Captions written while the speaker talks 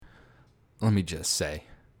let me just say,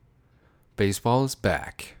 baseball is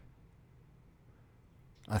back.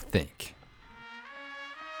 I think.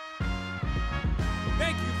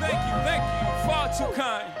 Thank you. Far too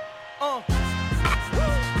kind.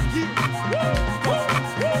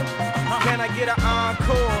 Can I get an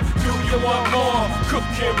encore? Do you want more? Cook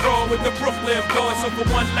and roll with the Brooklyn boys. So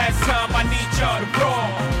for one last time, I need y'all to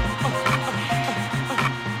roll.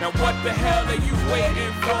 Now what the hell are you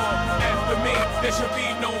waiting for? After me, there should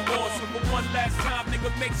be no more. So for one last time,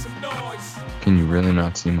 nigga, make some noise. Can you really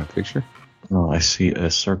not see my picture? Oh, I see a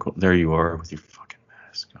circle. There you are with your fucking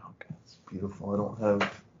mask. Okay, it's beautiful. I don't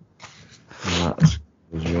have.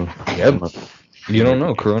 Yep. You don't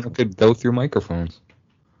know. Corona could go through microphones.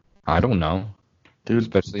 I don't know. Dude,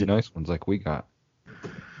 especially nice ones like we got.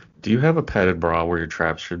 Do you have a padded bra where your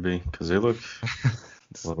traps should be? Because they look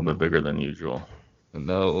a little bit bigger than usual.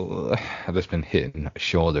 No, I've just been hitting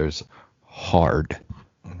shoulders hard.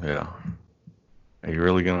 Yeah. Are you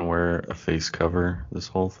really gonna wear a face cover this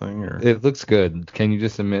whole thing, or? It looks good. Can you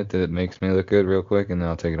just admit that it makes me look good real quick, and then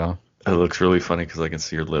I'll take it off? It looks really funny because I can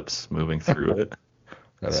see your lips moving through it.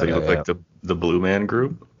 So you look like the Blue Man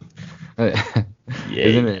Group. Yeah.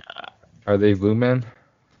 Isn't it? Are they Blue Men?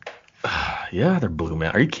 Yeah, they're Blue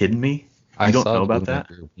Man. Are you kidding me? I don't saw know about Blue Man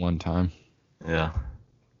that Group one time. Yeah.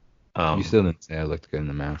 You still didn't say I looked good in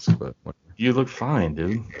the mask, but whatever. You look fine,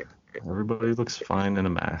 dude. Everybody looks fine in a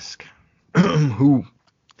mask. Who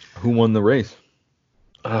won the race?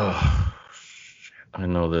 Oh, shit. I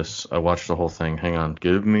know this. I watched the whole thing. Hang on.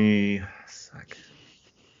 Give me a sec.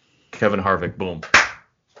 Kevin Harvick. Boom.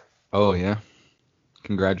 Oh, yeah.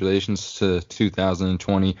 Congratulations to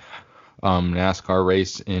 2020 NASCAR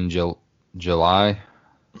race in July.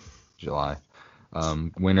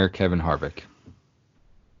 Winner Kevin Harvick.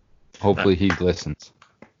 Hopefully he listens.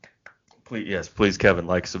 Please, Kevin,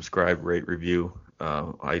 like, subscribe, rate, review,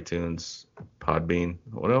 iTunes, Podbean.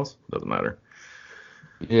 What else? Doesn't matter.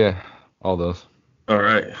 Yeah, all those. All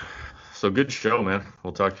right. So good show, man.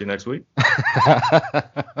 We'll talk to you next week.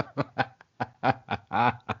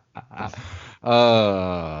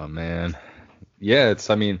 Oh, man. Yeah,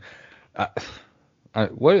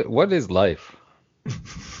 what is life?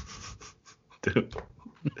 Dude,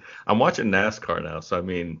 I'm watching NASCAR now, so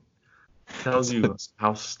tells you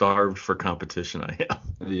how starved for competition I am.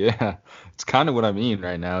 Yeah, it's kind of what I mean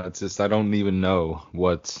right now. It's just I don't even know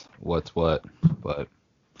what's what, but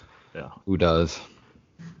yeah, who does?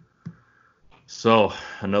 So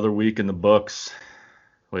another week in the books.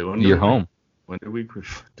 Wait, when you're home? When did we?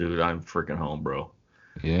 Dude, I'm freaking home, bro.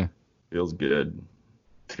 Yeah, feels good.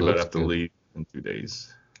 Too bad I have to leave in 2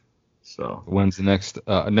 days. So when's the next?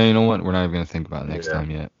 No, you know what? We're not even gonna think about it next time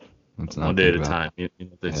yet. One day at a time. You know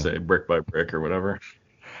what they say, brick by brick or whatever.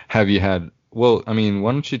 Have you had? Well, why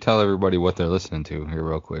don't you tell everybody what they're listening to here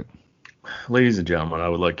real quick? Ladies and gentlemen, I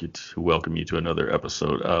would like to welcome you to another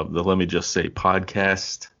episode of the Let Me Just Say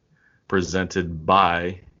podcast, presented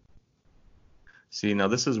by. See, now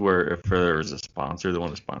this is where if there is a sponsor, one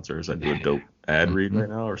of the sponsors, I do a dope ad read right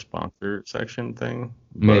now or sponsor section thing.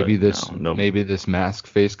 Maybe this mask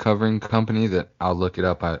face covering company that I'll look it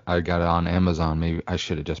up. I got it on Amazon. Maybe I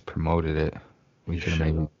should have just promoted it. We could have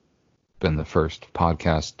maybe been the first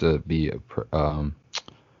podcast to be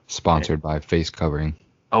sponsored by face covering.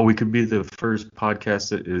 Oh, we could be the first podcast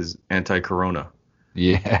that is anti-corona.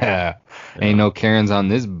 Yeah. Ain't no Karens on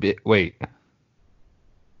this bit. Wait.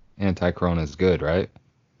 Anti-corona is good, right?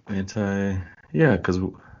 Yeah, because...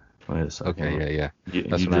 Wait a second. Okay, yeah.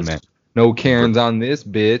 That's what I meant. No Karens on this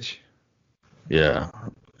bitch. Yeah.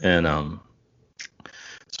 And,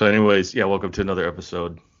 so anyways, welcome to another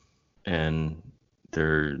episode. And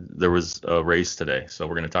there was a race today, so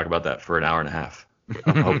we're going to talk about that for an hour and a half.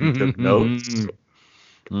 I hope you took notes.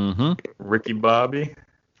 Mm-hmm. Ricky Bobby.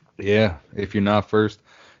 Yeah, if you're not first,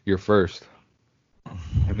 you're first.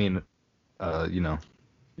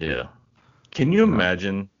 Yeah. Can you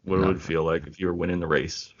imagine what it would feel like if you were winning the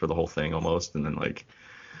race for the whole thing almost, and then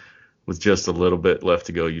with just a little bit left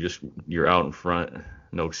to go, you're out in front,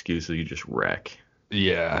 no excuses, you just wreck.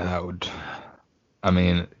 Yeah, that would.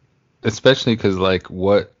 Especially because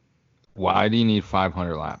why do you need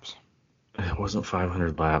 500 laps? It wasn't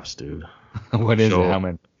 500 laps, dude. What is it? How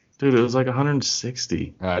many? Dude, it was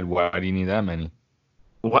 160. Why do you need that many?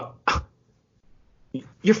 What?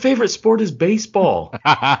 Your favorite sport is baseball.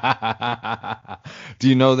 Do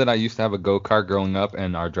you know that I used to have a go-kart growing up,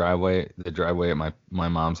 and the driveway at my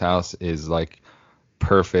mom's house is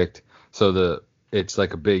perfect. So it's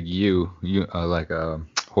like a big U, like a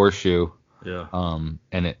horseshoe. Yeah.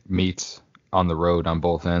 And it meets on the road on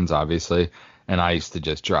both ends, obviously. And I used to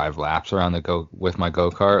just drive laps around with my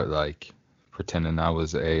go-kart, pretending I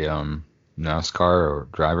was a NASCAR or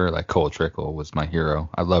driver. Like Cole Trickle was my hero.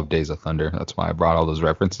 I love Days of Thunder. That's why I brought all those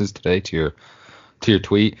references today to your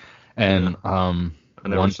tweet. And I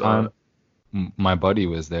never one saw time it. my buddy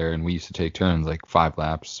was there and we used to take turns, like 5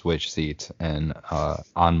 laps, switch seats. And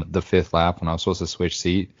on the 5th lap when I was supposed to switch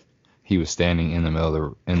seat, he was standing in the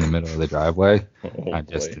middle of the driveway. Oh, I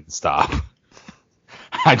just boy. didn't stop.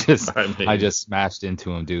 I mean- just smashed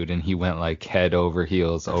into him, dude, and he went like head over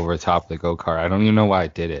heels over the top of the go-kart. I don't even know why I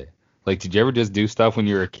did it. Like, did you ever just do stuff when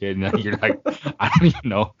you were a kid and then you're like, I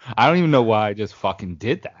don't even know why I just fucking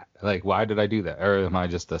did that. Like, why did I do that? Or am I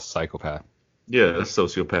just a psychopath? Yeah,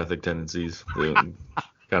 sociopathic tendencies kind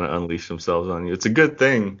of unleash themselves on you. It's a good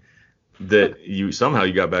thing that you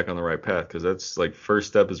got back on the right path, because that's like first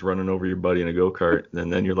step is running over your buddy in a go-kart,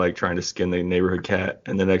 and then you're like trying to skin the neighborhood cat,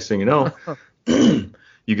 and the next thing you know,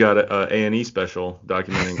 you got a A&E special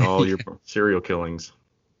documenting all your serial killings.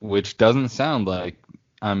 Which doesn't sound like,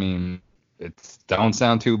 I mean, it don't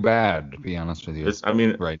sound too bad, to be honest with you. I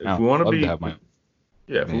mean, Right if now, we want I'd love to be, to have my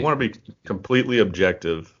if we want to be completely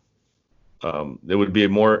objective, it would be a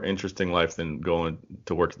more interesting life than going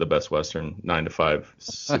to work at the Best Western 9 to 5,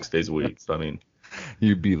 6 days a week. So, I mean,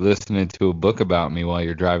 You'd be listening to a book about me while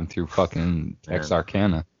you're driving through fucking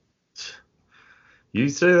Texarkana. you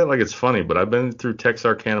say that like it's funny, but I've been through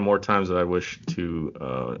Texarkana more times than I wish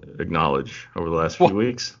to acknowledge over the last few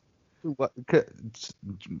weeks.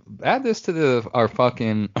 Add this to our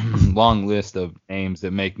fucking long list of names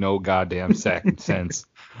that make no goddamn sense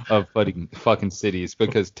of fucking cities,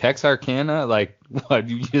 because Texarkana, like, what,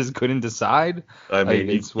 you just couldn't decide? I mean,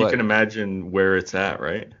 Like, you can imagine where it's at,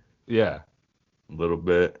 right? Yeah. A little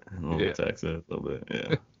bit Yeah. Texas, a little bit,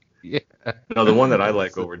 yeah. Yeah. No, the one that I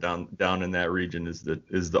like over down in that region is the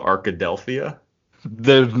Arkadelphia.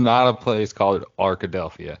 There's not a place called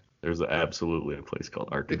Arkadelphia. There's absolutely a place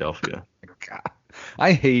called Arkadelphia. God,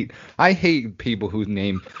 I hate people who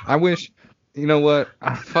name. I wish, you know what?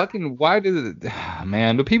 Why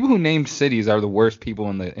man, the people who name cities are the worst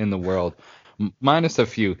people in the world. Minus a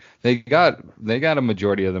few. They got a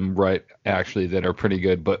majority of them right, actually, that are pretty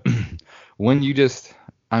good. But when you just,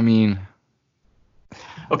 I mean.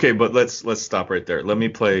 Okay, but let's stop right there. Let me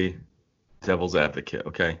play devil's advocate,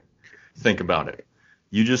 okay? Think about it.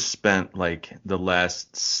 You just spent like the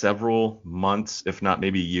last several months, if not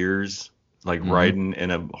maybe years, like riding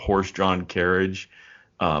in a horse-drawn carriage.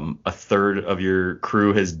 A third of your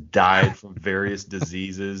crew has died from various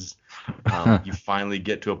diseases. You finally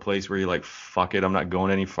get to a place where you're like, fuck it, I'm not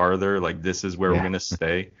going any farther. Like, this is where we're going to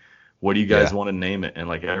stay. What do you guys want to name it? And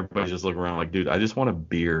like, everybody's just looking around like, dude, I just want a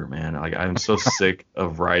beer, man. Like, I'm so sick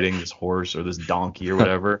of riding this horse or this donkey or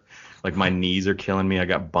whatever. Like, my knees are killing me. I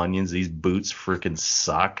got bunions. These boots freaking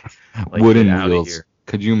suck. Like, Wooden get out of wheels. here.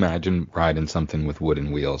 Could you imagine riding something with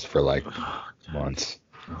wooden wheels for like months?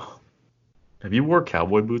 Have you wore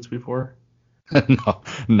cowboy boots before?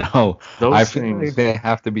 No. Those I feel things- like they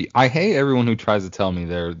have to be. I hate everyone who tries to tell me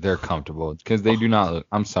they're comfortable, because they do not look.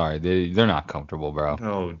 I'm sorry, they're not comfortable, bro.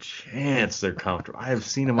 No chance they're comfortable. I have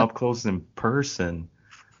seen them up close in person.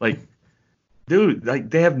 Like, dude, like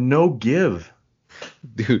they have no give.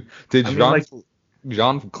 Dude, did I mean,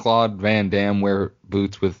 Jean-Claude Van Damme wear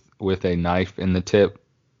boots with a knife in the tip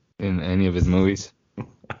in any of his movies?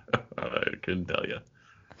 I couldn't tell you.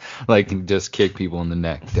 Like, just kick people in the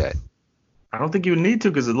neck dead. I don't think you need to,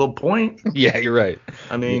 because there's a little point. Yeah, you're right.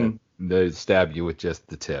 I mean, They stab you with just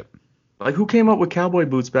the tip. like, who came up with cowboy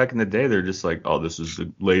boots back in the day? They're just like, oh, this is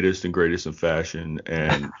the latest and greatest in fashion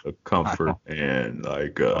and comfort and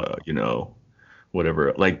like,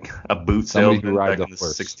 whatever. Like a boot Somebody who salesman rides back a in the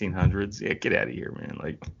horse. 1600s. Yeah, get out of here, man.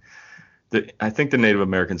 Like, I think the Native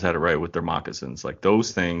Americans had it right with their moccasins. Like,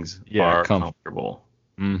 those things are comfortable.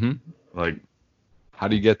 Mm-hmm. Like, How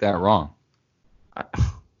do you get that wrong? How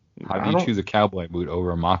I do you don't- choose a cowboy boot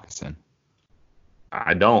over a moccasin?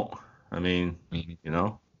 I don't. I mean,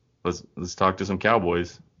 let's talk to some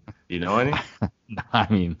cowboys. You know any? I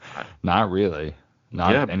mean, not really.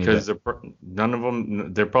 Not Yeah, any because none of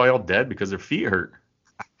them. They're probably all dead because their feet hurt.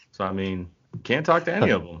 So I mean, can't talk to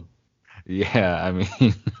any of them. Yeah, I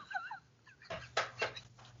mean,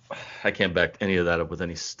 I can't back any of that up with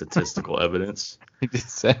any statistical evidence. he just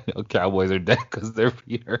said cowboys are dead because their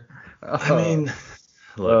feet hurt. I mean,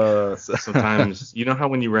 look, sometimes you know how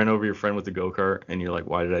when you ran over your friend with the go-kart and you're like,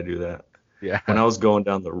 why did I do that? Yeah. When I was going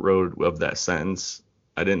down the road of that sentence,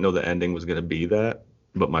 I didn't know the ending was going to be that,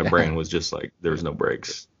 but my brain was just like, there's no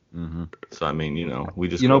brakes. Mm-hmm. So I mean, we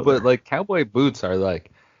just but there. like cowboy boots are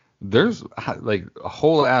like, there's like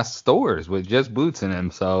whole ass stores with just boots in them.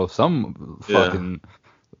 So some fucking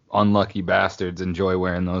unlucky bastards enjoy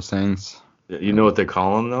wearing those things. You know what they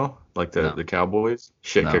call them though? Like the Cowboys?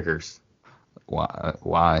 Shit kickers.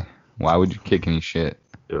 Why would you kick any shit?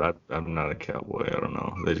 Dude, I'm not a cowboy. I don't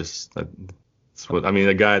know. That's what I mean.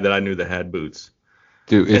 A guy that I knew that had boots.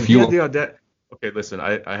 Dude, And if he you had the audacity. Okay, listen,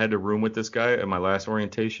 I had to room with this guy at my last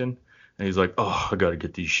orientation, and he's like, oh, I gotta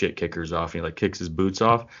get these shit kickers off. And he like kicks his boots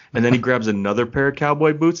off, and then he grabs another pair of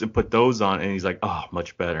cowboy boots and put those on, and he's like, oh,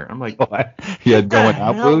 much better. I'm like, he had going the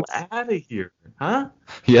out hell boots, out of here, huh?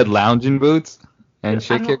 he had lounging boots and Yeah,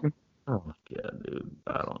 shit kicking. Oh my god, dude,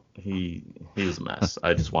 I don't. He was a mess.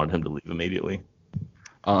 I just wanted him to leave immediately.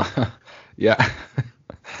 Yeah.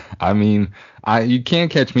 I mean, you can't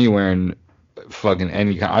catch me wearing fucking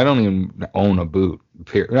any kind. I don't even own a boot.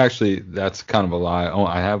 Actually, that's kind of a lie.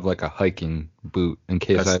 I have like a hiking boot in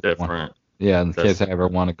case That's different. in case I ever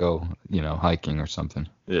want to go, hiking or something.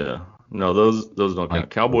 Yeah. No, those don't count.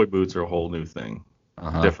 Cowboy boots are a whole new thing.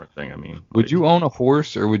 Different thing, I mean. Would you own a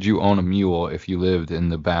horse or would you own a mule if you lived in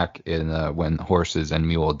the back in when horses and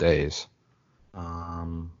mule days?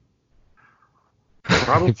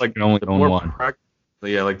 Probably like only the own more one.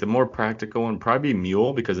 like the more practical one, probably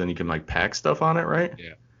mule, because then you can like pack stuff on it, right?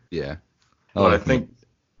 Yeah. But I think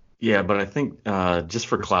just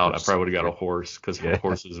for clout, I probably would have got a horse, because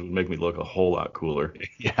horses would make me look a whole lot cooler.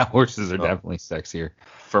 Yeah, horses are definitely sexier.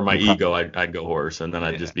 For my ego, I'd go horse, and then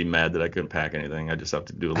I'd just be mad that I couldn't pack anything. I just have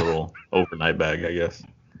to do a little overnight bag, I guess.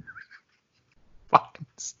 Fucking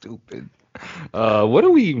stupid. What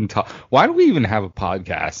do we even talk? Why do we even have a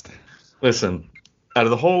podcast? Listen, out of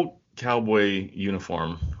the whole cowboy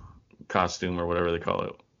uniform, costume, or whatever they call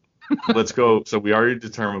it, let's go. So we already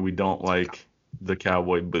determined we don't like the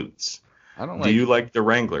cowboy boots. I don't. Do you like the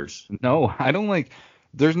Wranglers? No, I don't like.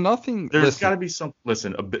 There's nothing. There's got to be some.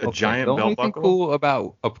 Listen, a giant the belt only thing buckle. cool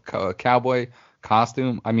about a cowboy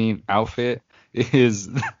costume, outfit, is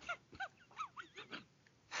the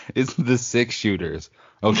 6-shooters.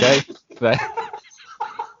 Okay.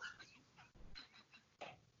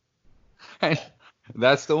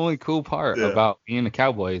 That's the only cool part about being a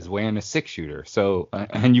cowboy is wearing a 6-shooter. So,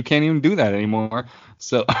 and you can't even do that anymore.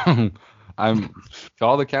 So, I'm to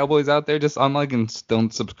all the cowboys out there, just unlike and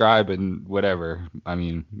don't subscribe and whatever. I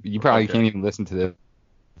mean, you probably can't even listen to the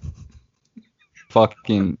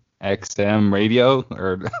fucking XM radio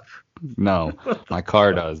or no, my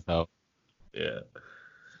car does though. Yeah.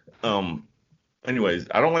 Anyways,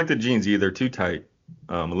 I don't like the jeans either. Too tight.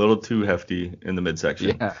 A little too hefty in the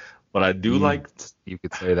midsection. Yeah. But I do like. You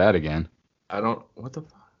could say that again. I don't. What the?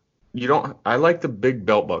 You don't. I like the big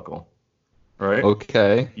belt buckle. Right.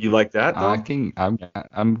 Okay. You like that though?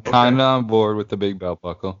 I'm kind of on board with the big belt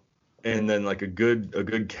buckle. And then like a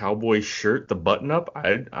good cowboy shirt, the button up.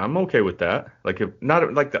 I'm okay with that. Like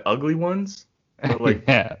not like the ugly ones, but like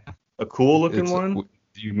a cool looking one.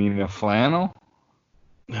 Do you mean a flannel?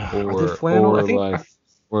 Are they flannel?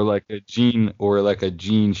 Or like a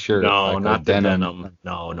jean shirt. No, like not the denim.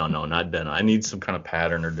 No, not denim. I need some kind of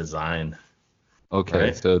pattern or design. Okay,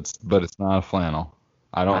 right? So it's not a flannel.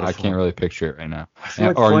 I can't really picture it right now.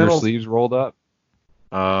 Like are your sleeves rolled up?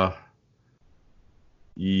 Oh,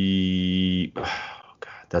 God,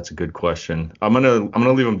 that's a good question. I'm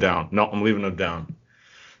gonna leave them down. No, I'm leaving them down.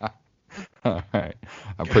 All right.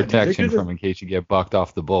 Protection from in case you get bucked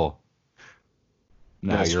off the bull.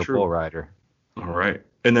 Now you're a bull rider. All right.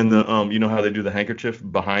 And then the you know how they do the handkerchief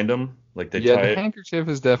behind them, like they tie it. Yeah, the handkerchief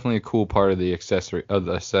is definitely a cool part of the accessory of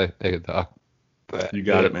the. You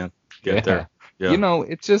got it, man. Get there. Yeah.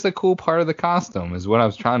 It's just a cool part of the costume is what I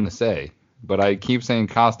was trying to say. But I keep saying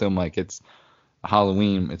costume like it's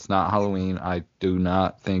Halloween. It's not Halloween. I do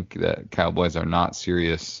not think that cowboys are not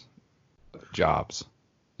serious jobs.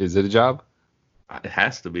 Is it a job? It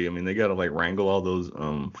has to be. I mean, they got to like wrangle all those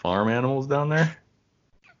farm animals down there.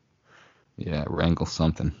 Yeah, wrangle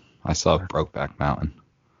something. I saw Brokeback Mountain.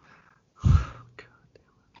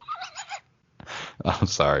 I'm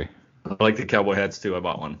sorry. I like the cowboy hats too. I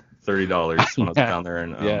bought one. $30 when I was down there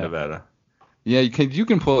in Nevada. Yeah, you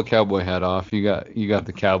can pull a cowboy hat off. You got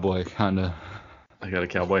the cowboy kind of. I got a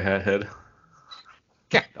cowboy hat head.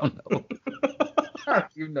 I don't know. I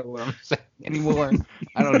don't even know what I'm saying anymore.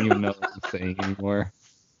 I don't even know what I'm saying anymore.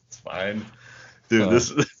 It's fine. Dude,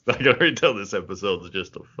 this I can already tell this episode is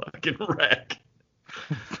just a fucking wreck.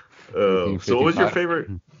 So what was your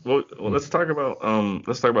favorite? Well, let's talk about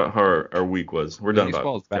how our week was. We're done.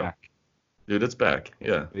 Baseball's back. Dude, it's back.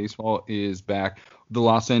 Yeah. Baseball is back. The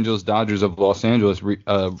Los Angeles Dodgers of Los Angeles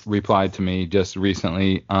replied to me just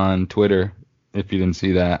recently on Twitter. If you didn't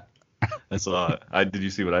see that. I saw it. Did you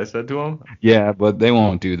see what I said to them? Yeah, but they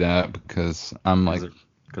won't do that because I'm like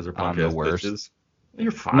because they're I'm the worst. Bitches.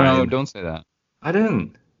 You're fine. No, don't say that. I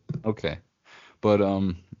didn't. Okay. But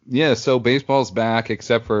yeah, so baseball's back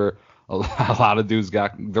except for a lot of dudes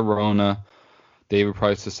got the Rona. David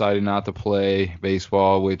Price decided not to play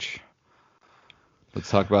baseball, which let's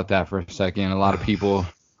talk about that for a second. A lot of people,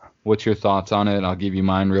 what's your thoughts on it? I'll give you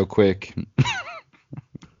mine real quick.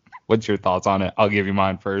 What's your thoughts on it? I'll give you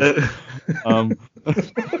mine first. A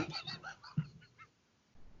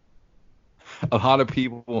lot of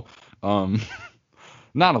people,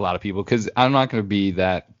 not a lot of people, because I'm not going to be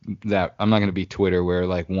I'm not going to be Twitter where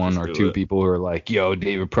like one or two people who are like, yo,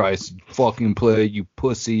 David Price, fucking play, you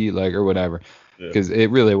pussy, like, or whatever. Because it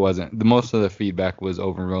really wasn't. The most of the feedback was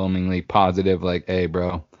overwhelmingly positive, like, hey,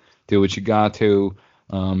 bro, do what you got to,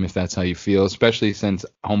 if that's how you feel, especially since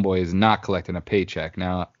Homeboy is not collecting a paycheck.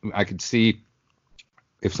 Now, I could see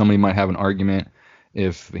if somebody might have an argument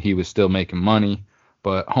if he was still making money.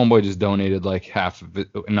 But Homeboy just donated like half of it,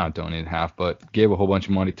 not donated half, but gave a whole bunch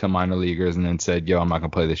of money to minor leaguers and then said, yo, I'm not going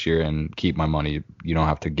to play this year and keep my money. You don't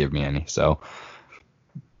have to give me any. So,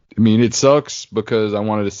 I mean, it sucks because I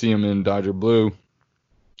wanted to see him in Dodger Blue.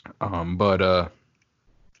 But I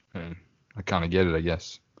kind of get it, I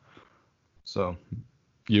guess. So,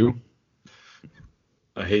 you?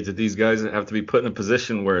 I hate that these guys have to be put in a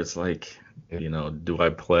position where it's like, do I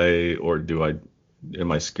play or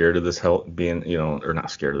am I scared of this health being, or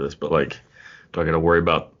not scared of this, but like, do I got to worry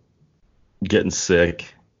about getting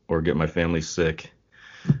sick or get my family sick?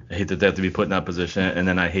 I hate that they have to be put in that position. And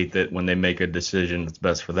then I hate that when they make a decision that's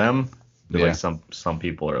best for them, like some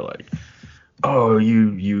people are like, oh,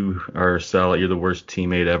 you are Sal, you're the worst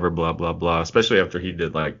teammate ever, blah, blah, blah. Especially after he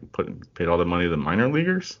did like paid all the money to the minor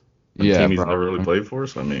leaguers. The team he's never really played for.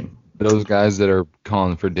 So, I mean. Those guys that are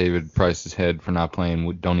calling for David Price's head for not playing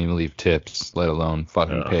don't even leave tips, let alone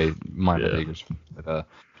fucking pay minor leaguers. But,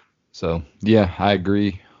 so, yeah, I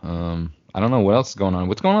agree. I don't know what else is going on.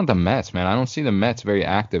 What's going on with the Mets, man? I don't see the Mets very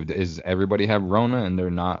active. Is everybody have Rona and they're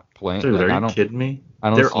not playing? Dude, are you kidding me? I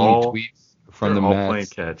don't see any tweets from the Mets. They're all playing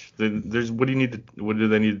catch. What do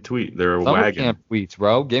they need to tweet? They're a Summer wagon. Camp tweets,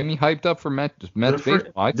 bro. Get me hyped up for Mets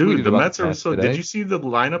baseball. Dude, the Mets are so. Today. Did you see the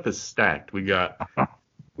lineup is stacked? We got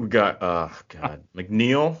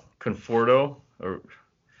McNeil, Conforto, or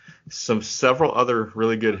several other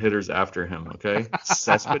really good hitters after him. Okay,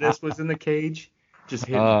 Cespedes was in the cage, just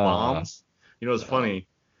hitting bombs. It's funny.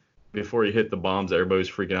 Before he hit the bombs, everybody was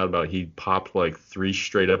freaking out about. He popped like 3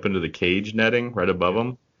 straight up into the cage netting right above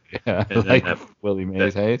him. Yeah, and like Willie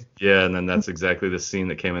Mays Hayes. Yeah, and then that's exactly the scene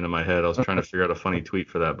that came into my head. I was trying to figure out a funny tweet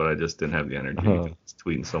for that, but I just didn't have the energy. I was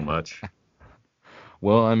tweeting so much.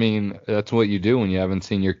 Well, I mean, that's what you do when you haven't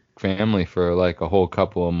seen your family for like a whole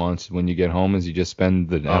couple of months. When you get home, is you just spend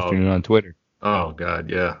the afternoon on Twitter. Oh God,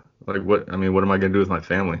 yeah. Like what? I mean, what am I gonna do with my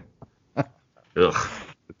family? Ugh.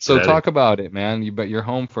 So talk about it, man. You're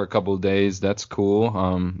home for a couple of days. That's cool.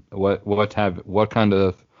 What kind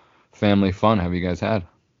of family fun have you guys had?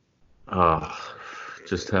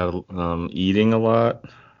 Just had eating a lot.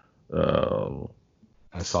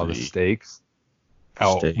 I saw the steaks.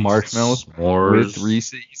 Steaks, Marshmallows s'mores. with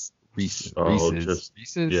Reese's. Reese's.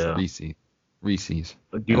 Yeah. Reese's.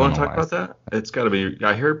 Do you want to talk about that? It's got to be.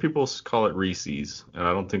 I hear people call it Reese's, and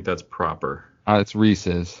I don't think that's proper. It's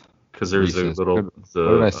Reese's. Because there's Reese's. a little. What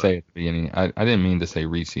did I say at the beginning? I didn't mean to say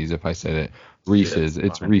Reese's if I said it. Reese's. Yeah,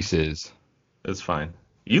 it's Reese's. It's fine.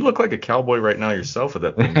 You look like a cowboy right now yourself with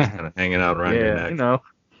that thing just kind of hanging out around your neck.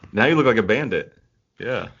 Now you look like a bandit.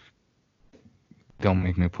 Yeah. Don't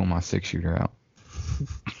make me pull my 6-shooter out.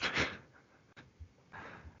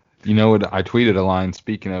 You know what? I tweeted a line.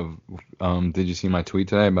 Speaking of, did you see my tweet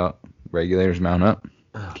today about regulators mount up?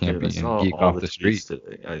 Can't be a geek off the street.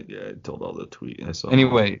 I told all the tweet.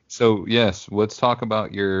 Anyway, so yes, let's talk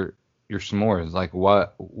about your s'mores. Like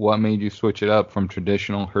what made you switch it up from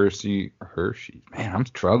traditional Hershey? Man, I'm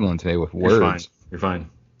struggling today with words. You're fine.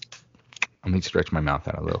 Let me stretch my mouth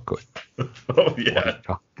out a little quick. Oh yeah,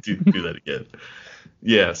 do that again.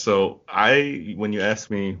 Yeah, so when you ask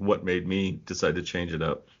me what made me decide to change it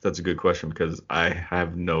up, that's a good question because I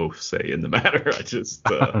have no say in the matter. I just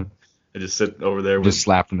sit over there. Just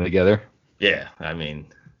slap them together. Yeah, I mean,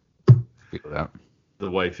 feel that. The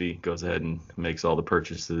wifey goes ahead and makes all the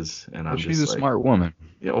purchases, and I'm she's just a smart woman.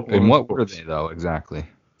 Yeah. Well, and what were they though exactly?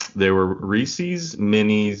 They were Reese's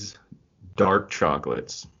Minis dark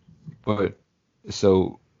chocolates. But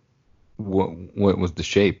so, what was the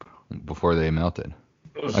shape before they melted?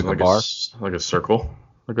 Like a bar? Like a circle.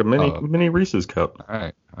 Like a mini Reese's cup.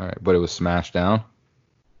 All right. But it was smashed down?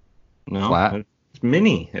 No. Flat? It's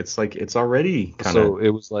mini. It's like, it's already kind of. So it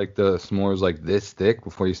was like the s'more was like this thick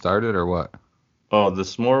before you started or what? Oh, the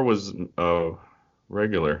s'more was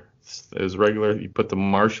regular. It was regular. You put the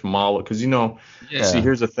marshmallow, because See,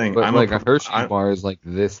 here's the thing. But like a Hershey bar is like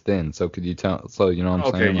this thin. So could you tell? So you know what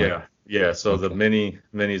I'm saying? Okay, Yeah, so the Okay.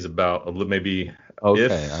 mini's about maybe, Okay.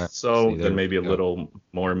 if All right. so, See, then there we maybe a go. little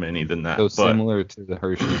more mini than So that. But similar to the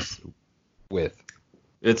Hershey's with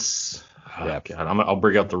it's, oh depth. God, I'll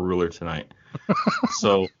bring out the ruler tonight.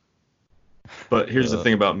 So, but here's the Uh,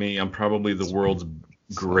 thing about me. I'm probably the world's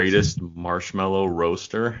sucks. greatest marshmallow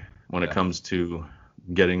roaster when it Yeah. comes to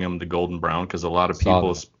getting them to golden brown, because a lot of Saw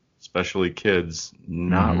people, that. especially kids,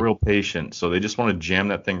 not Hmm. real patient. So they just want to jam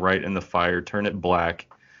that thing right in the fire, turn it black,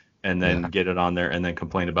 and then Yeah. get it on there and then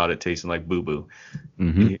complain about it tasting like boo boo.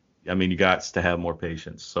 Hmm. I mean, you got to have more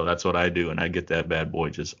patience. So that's what I do, and I get that bad boy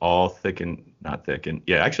just all thicken, not thicken.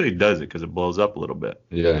 Yeah, actually it does it because it blows up a little bit.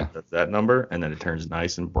 Yeah. It does that number, and then it turns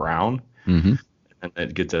nice and brown, Hmm. and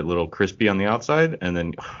it gets a little crispy on the outside, and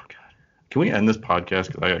then, oh God, can we end this podcast?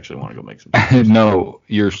 Because I actually want to go make some s'mores. No,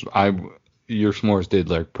 your s'mores did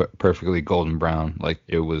like perfectly golden brown. Like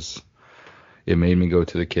it made me go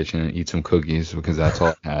to the kitchen and eat some cookies because that's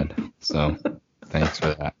all I had. So thanks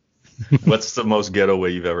for that. What's the most ghetto way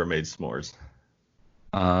you've ever made s'mores?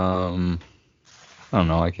 Um, I don't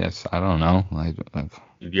know. I guess I don't know.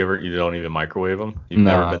 You don't even microwave them? You've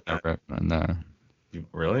No, never I've been that, never. No.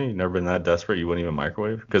 really? You've never been that desperate? You wouldn't even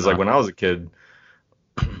microwave? Because like No. when I was a kid,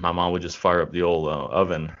 my mom would just fire up the old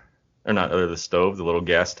oven, or not, or the stove, the little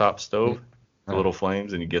gas top stove, the Yeah. little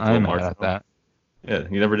flames, and you get the I'm little mad at marshmallow. that. Yeah,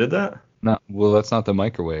 you never did that? No, well, that's not the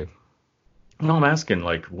microwave. No, I'm asking,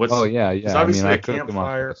 like, Oh what's, yeah, because yeah. I mean, obviously I a cooked them off of the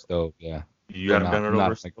campfire, stove, yeah, you but haven't not done it I'm over not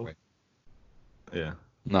a a stove? microwave. Yeah,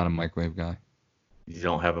 Not a microwave guy. you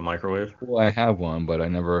don't have a microwave? Well, I have one, but I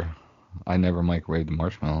never microwaved the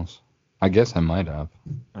marshmallows. I guess I might have.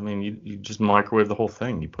 I mean, you just microwave the whole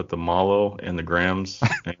thing. You put the mallow and the grams,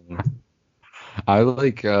 and I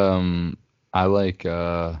like I like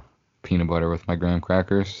peanut butter with my graham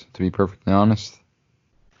crackers, to be perfectly honest.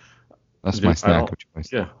 That's my dude, I snack don't, of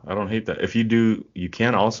choice. yeah, I don't hate that. If you do, you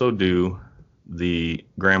can also do the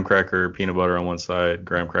graham cracker, peanut butter on one side,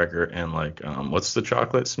 graham cracker, and like, what's the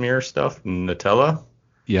chocolate smear stuff? Nutella?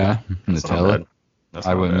 Yeah, That's not Nutella. bad. That's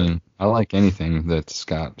not bad. I like anything that's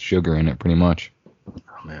got sugar in it, pretty much.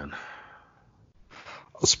 Oh man.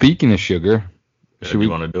 Speaking of sugar, Yeah, should do you we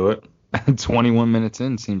want to do it? 21 minutes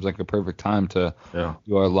in seems like a perfect time to Yeah.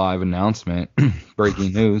 do our live announcement.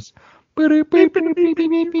 Breaking news. I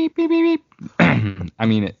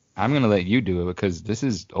mean, I'm gonna let you do it because this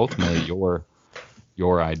is ultimately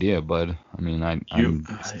your idea, bud. I mean, You, I'm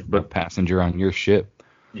just a but passenger on your ship.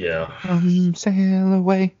 yeah. Come sail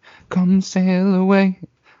away.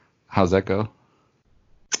 How's that go?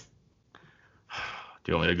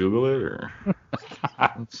 Do you want me to Google it or?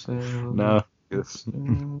 No,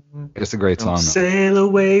 it's a great Don't song though. sail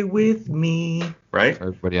away with me. Right?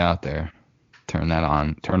 Everybody out there, turn that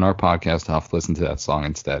on. Turn our podcast off. Listen to that song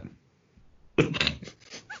instead.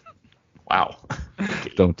 Wow.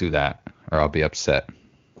 Don't do that, or I'll be upset.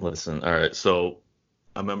 Listen, all right. So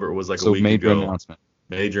I remember it was like a So week major ago. announcement.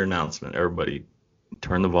 Major announcement. Everybody,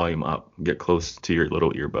 turn the volume up. Get close to your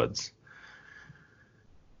little earbuds.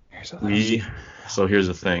 So here's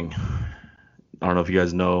the thing. I don't know if you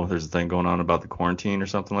guys know, there's a thing going on about the quarantine or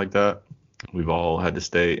something like that. We've all had to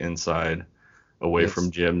stay inside, away Yes.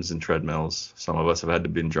 from gyms and treadmills. Some of us have had to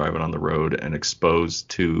been driving on the road and exposed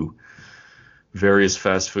to various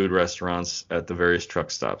fast food restaurants at the various truck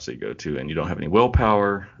stops that you go to, and you don't have any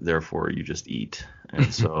willpower, therefore you just eat.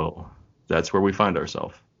 And so that's where we find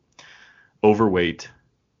ourselves. Overweight,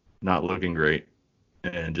 not looking great,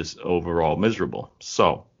 and just overall miserable.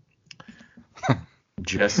 So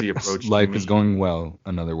Jesse approached Life me. is going well,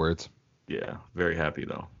 in other words. Yeah, very happy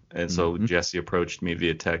though. And so Mhm. Jesse approached me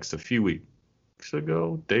via text a few week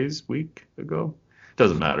ago.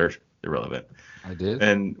 Doesn't matter, irrelevant. I did.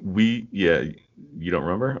 And you don't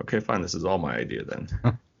remember? Okay, fine. This is all my idea then.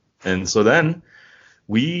 And so then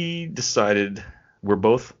we decided we're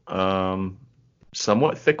both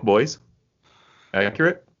somewhat thick boys.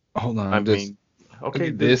 Accurate? Hold on. I I'm just mean, okay,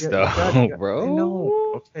 at this dude, though, I bro.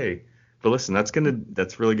 know. Okay. But listen, that's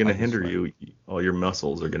really gonna I'm just hinder like- you. All your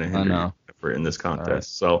muscles are gonna I hinder know. you for in this all right.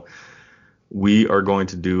 contest. So we are going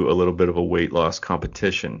to do a little bit of a weight loss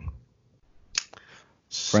competition.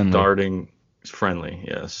 Friendly.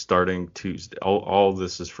 Starting Tuesday. All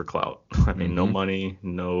this is for clout. I mean, no Mhm. money,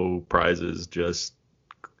 no prizes, just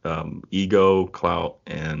ego, clout,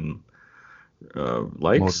 and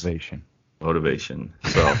likes, Motivation.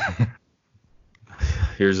 So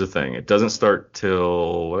here's the thing. It doesn't start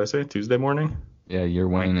till, what did I say, Tuesday morning? Yeah, you're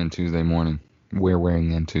weighing in Tuesday morning. We're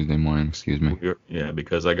weighing in Tuesday morning. Excuse me. Yeah,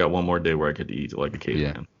 because I got one more day where I could eat like a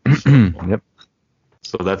caveman. Yep.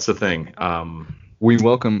 So that's the thing. We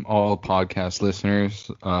welcome all podcast listeners,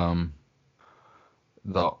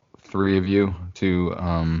 the three of you,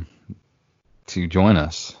 to to join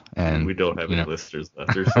us. And we don't have you any know, listeners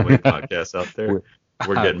left. There's so many podcasts out there. We're-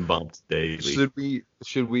 We're getting bumped daily. should we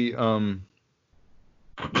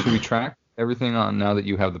track everything on now that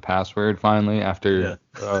you have the password finally after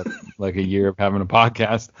like a year of having a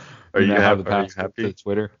podcast? Are you now have happy? to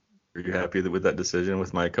Twitter? Are you happy with that decision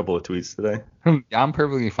with my couple of tweets today? I'm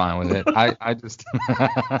perfectly fine with it. I just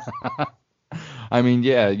I mean,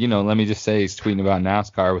 yeah, you know, let me just say he's tweeting about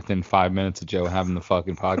NASCAR within 5 minutes of Joe having the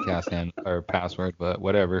fucking podcast or password, but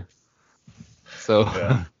whatever. So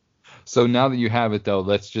Yeah. So now that you have it, though,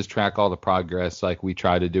 let's just track all the progress like we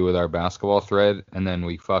tried to do with our basketball thread, and then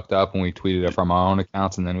we fucked up and we tweeted it from our own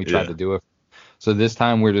accounts, and then we tried to do it. So this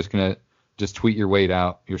time we're just going to just tweet your weight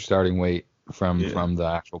out, your starting weight from the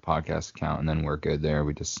actual podcast account, and then we're good there.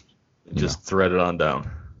 We just thread it on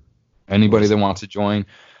down. Anybody that wants to join,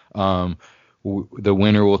 the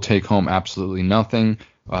winner will take home absolutely nothing.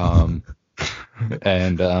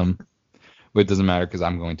 But it doesn't matter because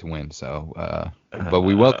I'm going to win. So, but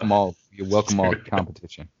we welcome all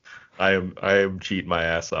competition. I am cheating my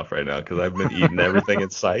ass off right now because I've been eating everything in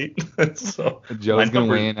sight. So Joe's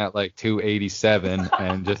gonna weigh in at like 287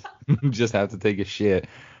 and just have to take a shit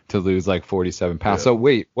to lose like 47 pounds. Yeah. So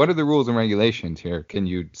wait, what are the rules and regulations here? Can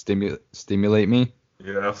you stimulate me?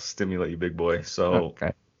 Yeah, I'll stimulate you, big boy. So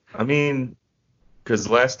Okay. I mean, because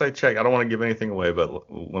last I checked, I don't want to give anything away,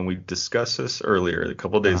 but when we discussed this earlier, a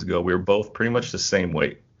couple of days ago, we were both pretty much the same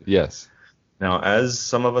weight. Yes. Now, as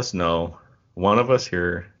some of us know, one of us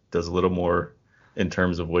here does a little more in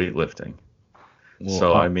terms of weightlifting. Well,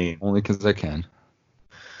 So, I mean, only because I can.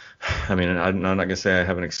 I'm not going to say I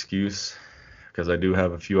have an excuse because I do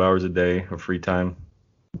have a few hours a day of free time,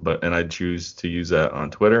 and I choose to use that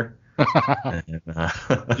on Twitter. And,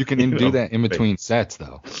 You can do that in between sets,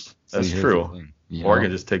 though. That's See, here's true. the thing, you Or I know?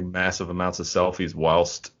 can just take massive amounts of selfies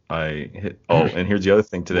whilst I hit. Oh, and here's the other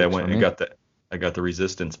thing. Today I Works went for and me. I got the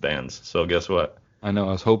resistance bands. So guess what? I know.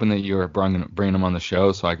 I was hoping that you were bringing them on the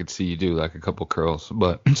show so I could see you do like a couple curls,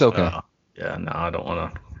 but it's okay. Yeah, no, I don't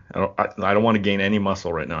want to. I don't want to gain any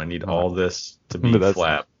muscle right now. I need all this to be But that's-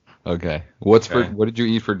 flat. Okay. Okay. What did you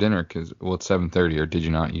eat for dinner? Because it's 7:30, or did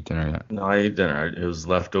you not eat dinner yet? No, I ate dinner. It was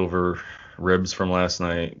leftover ribs from last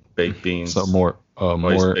night, baked beans, So more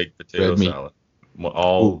baked potato red meat. salad,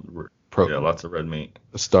 lots of red meat,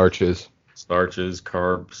 starches. starches,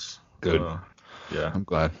 carbs. Good. Yeah, I'm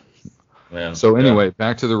glad. man. So anyway,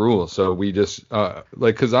 back to the rules. So we just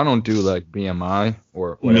because I don't do like BMI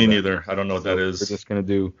or Me whatever. neither. I don't know what that We're is. just gonna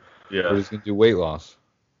do Yeah. weight loss.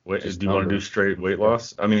 Wait, Just do you want to do numbers. straight weight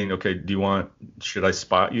loss? I mean, okay, should I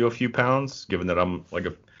spot you a few pounds, given that I'm like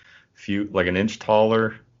an inch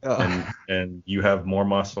taller and you have more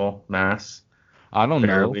muscle mass? I don't know.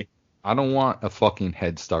 Barely. I don't want a fucking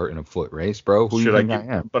head start in a foot race, bro. Who do Should you I think I give,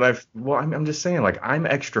 am? but I'm just saying, like, I'm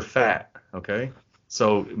extra fat, okay?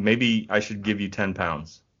 So maybe I should give you 10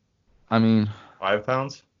 pounds. I mean, 5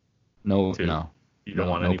 pounds? no, Two. no. You don't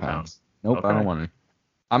No, want no any pounds. pounds. Nope, I Okay. don't want any.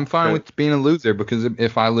 I'm fine Good. with being a loser because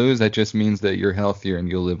if I lose, that just means that you're healthier and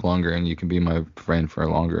you'll live longer and you can be my friend for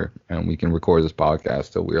longer and we can record this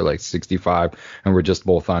podcast till we're like 65 and we're just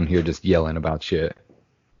both on here just yelling about shit.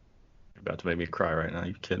 You're about to make me cry right now.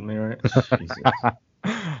 You kidding me, right? Jesus.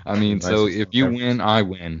 I mean, Nice so and if you slow. win, I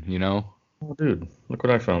win, you know? Oh, dude, look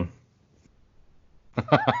what I found.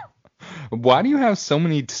 Why do you have so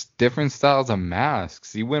many different styles of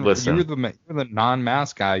masks? Listen. You're the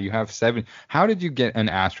non-mask guy. You have 7. How did you get an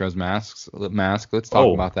Astros mask? Let's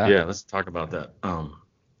talk about that. Yeah, let's talk about that.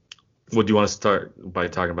 Well, do you want to start by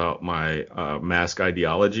talking about my mask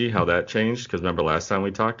ideology, how that changed? Because remember last time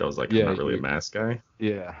we talked, I was like, Yeah, I'm not really a mask guy.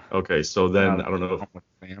 Yeah. Okay, so then I don't know.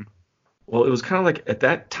 Fan. Well, it was kind of like at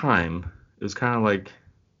that time, it was kind of like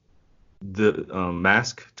the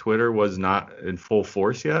mask Twitter was not in full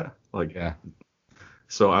force yet. Like, Yeah.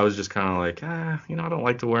 so I was just kind of like, I don't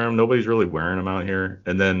like to wear them. Nobody's really wearing them out here.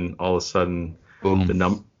 And then all of a sudden, Boom.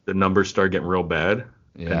 the numbers started getting real bad.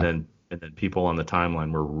 Yeah. And then people on the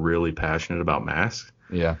timeline were really passionate about masks.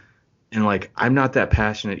 Yeah. And like, I'm not that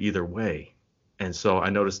passionate either way. And so I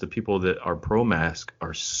noticed the people that are pro mask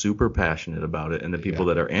are super passionate about it. And the people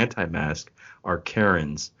that are anti-mask are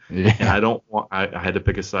Karens. Yeah. And I had to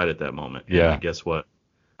pick a side at that moment. Yeah. And guess what?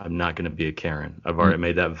 I'm not going to be a Karen. I've already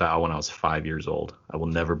made that vow when I was 5 years old. I will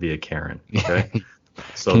never be a Karen. Okay.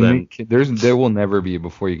 So there will never be,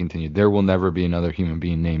 before you continue, there will never be another human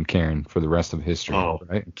being named Karen for the rest of history.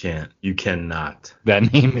 Right? you cannot.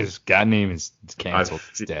 That name is canceled.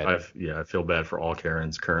 It's dead. I feel bad for all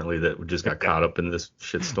Karens currently that just got caught up in this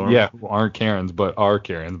shitstorm. Yeah, who aren't Karens, but are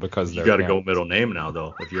Karens because You they're got to go Karens. middle name now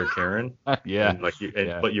though. If you're a Karen, Yeah. and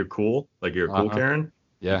but you're cool. Like you're a cool Karen.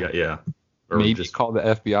 Yeah. Yeah. Or maybe just call the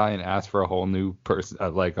FBI and ask for a whole new person,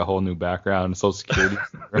 like a whole new background, Social Security.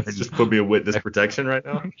 just put me in witness protection right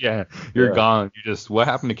now. Yeah, you're Yeah. gone. You just, what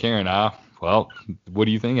happened to Karen? Well, what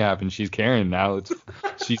do you think happened? She's Karen now.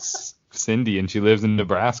 She's Cindy and she lives in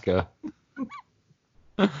Nebraska.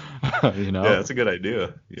 You know? Yeah, that's a good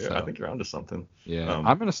idea. Yeah, So- I think you're onto something. Yeah, Um,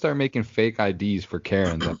 I'm gonna start making fake IDs for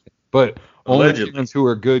Karens, but only Allegedly. Karens who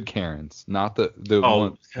are good Karens, not the Oh,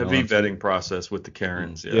 ones. you know heavy what I'm saying? vetting process with the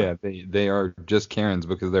Karens. Yeah, they are just Karens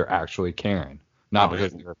because they're actually Karen, not Oh,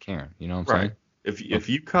 because yeah. they're a Karen. You know what I'm Right. saying? If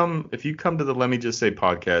you come to the Let Me Just Say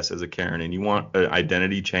podcast as a Karen and you want an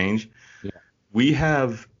identity change, Yeah. we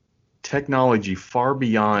have technology far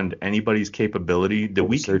beyond anybody's capability that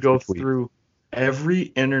we can Search go and tweet. through every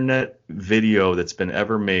internet video that's been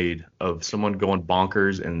ever made of someone going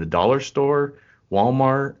bonkers in the dollar store,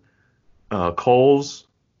 Walmart, Kohl's.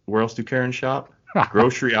 Where else do Karen shop?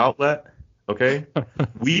 Grocery outlet. Okay,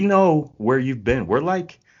 we know where you've been. We're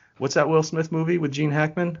like, what's that Will Smith movie with Gene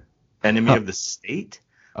Hackman? Enemy of the State.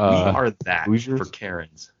 We are that Hoosiers? for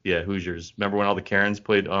Karens. Yeah, Hoosiers. Remember when all the Karens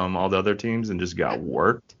played all the other teams and just got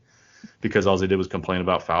worked because all they did was complain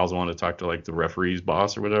about fouls and wanted to talk to like the referee's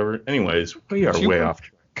boss or whatever. Anyways, we are Could you- way off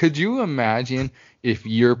track. Could you imagine if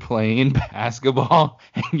you're playing basketball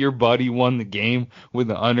and your buddy won the game with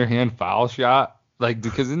an underhand foul shot? Like,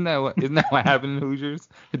 because isn't that what happened in Hoosiers?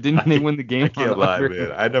 Didn't they win the game? I can't lie,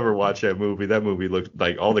 man. I never watched that movie. That movie looked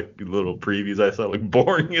like all the little previews I saw looked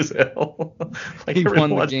boring as hell. Like, He I really won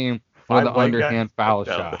the watched game with five an white underhand guys. foul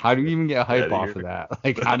Fuck shot. that. How do you even get hype Outta off here. of that?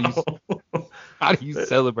 Like, how do you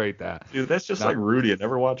celebrate that? Dude, that's just Not- like Rudy. I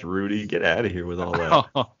never watched Rudy. Get out of here with all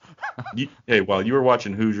that. Hey, while you were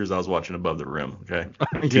watching Hoosiers, I was watching Above the Rim. Okay.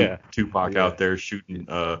 Yeah. Tupac Yeah. out there shooting.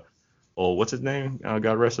 What's his name?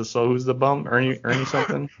 God rest his soul. Who's the bum? Ernie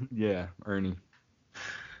something. Yeah, Ernie.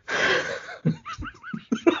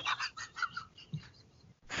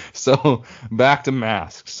 So back to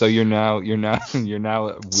masks. So you're now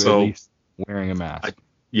So- really wearing a mask.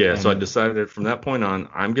 Yeah. So I And- decided from that point on,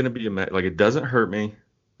 I'm gonna be like it doesn't hurt me.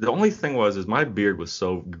 The only thing is my beard was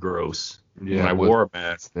so gross. When I it was wore a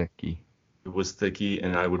mask, sticky. it was thicky,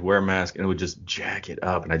 and I would wear a mask and it would just jack it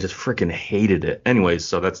up, and I just freaking hated it. Anyways,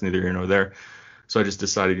 so that's neither here nor there. So I just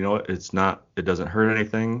decided, you know what? It doesn't hurt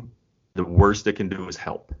anything. The worst it can do is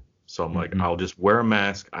help. So I'm like, Mhm. I'll just wear a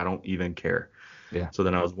mask. I don't even care. Yeah. So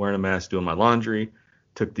then I was wearing a mask, doing my laundry,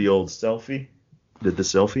 took the old selfie, did the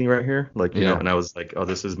selfie right here, like, you Yeah. know, and I was like, oh,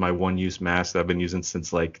 this is my one-use mask that I've been using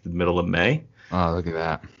since like the middle of May. Oh, look at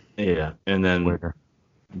that. Yeah. And then Twitter.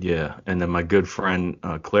 yeah, and then my good friend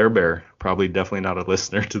Claire Bear, probably definitely not a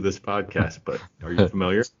listener to this podcast, but are you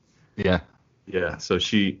familiar? Yeah. Yeah, so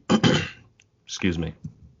she, excuse me,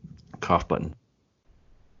 cough button.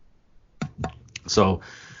 So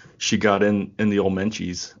she got in the old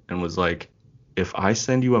Menchie's and was like, if I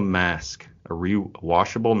send you a mask, a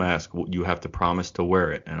washable mask, you have to promise to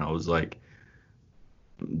wear it. And I was like,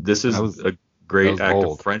 this is That was- a great that was act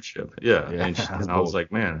bold. of friendship. Yeah. Yeah, And that was I was bold.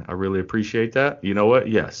 like, man, I really appreciate that. You know what?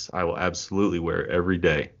 Yes, I will absolutely wear it every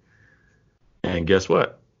day. And guess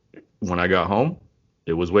what? When I got home,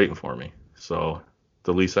 it was waiting for me. So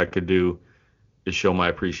the least I could do is show my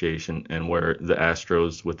appreciation and wear the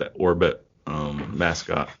Astros with the Orbit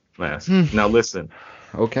mascot mask. Now listen,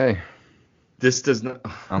 Okay. this does not.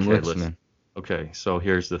 I'm okay, listening. listen. Okay, so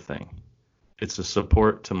here's the thing. It's a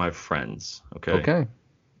support to my friends. Okay.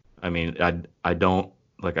 I mean, I don't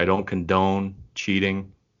condone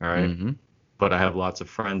cheating. All right. Mhm. But I have lots of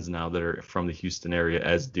friends now that are from the Houston area,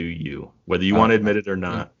 as do you. Whether you want to admit it or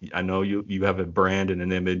not, I know you have a brand and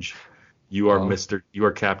an image. You are Oh. you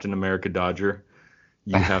are Captain America Dodger.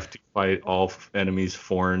 You have to fight all enemies,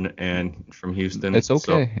 foreign and from Houston. It's So-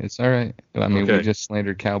 okay. It's all right. I mean, we Okay. just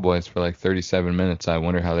slandered Cowboys for like 37 minutes. I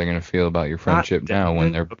wonder how they're going to feel about your friendship now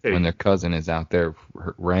when okay. when their cousin is out there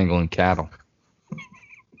wrangling cattle.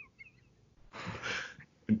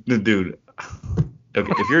 Dude,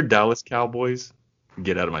 okay, if you're Dallas Cowboys,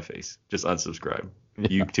 get out of my face. Just unsubscribe.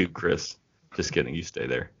 You too, Chris. Just kidding. You stay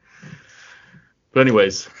there. But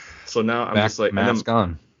anyways, so now I'm just like, and then- mask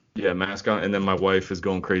on. yeah, mask on, and then my wife is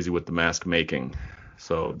going crazy with the mask making.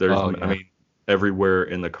 So there's, Oh, yeah. I mean, everywhere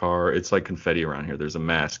in the car, it's like confetti around here. There's a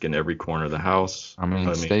mask in every corner of the house. I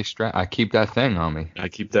mean, stay strapped. I keep that thing on me. I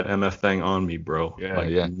keep that MF thing on me, bro. Yeah, like,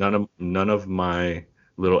 yeah. None of my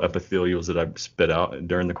little epithelials that I spit out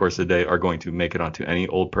during the course of the day are going to make it onto any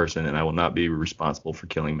old person, and I will not be responsible for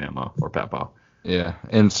killing Mama or Papa. Yeah.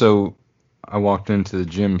 And so I walked into the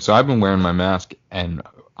gym. So I've been wearing my mask, and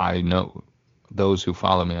I know those who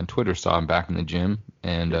follow me on Twitter saw I'm back in the gym.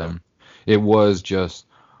 And Yeah. it was just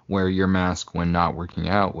wear your mask when not working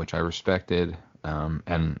out, which I respected.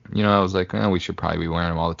 And I was like, we should probably be wearing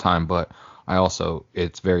them all the time, but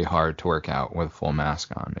it's very hard to work out with a full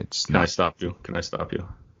mask on. It's Can I stop you? Can I stop you?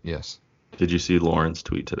 Yes. Did you see Lauren's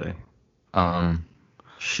tweet today? Um.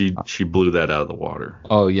 She blew that out of the water.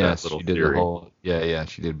 Oh yes, little she did theory. the whole. Yeah.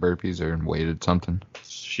 She did burpees or weighted something.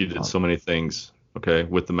 She did so many things. Okay,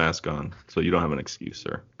 with the mask on, so you don't have an excuse,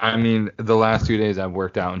 sir. I mean, the last 2 days I've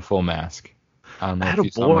worked out in full mask. I don't know if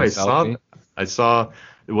you saw my selfie. I saw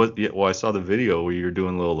it was. Yeah, well, I saw the video where you're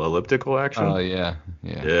doing a little elliptical action. Oh yeah.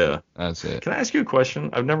 That's it. Can I ask you a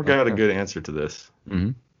question? I've never got a good answer to this.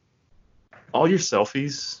 Mm-hmm. All your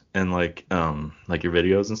selfies and like your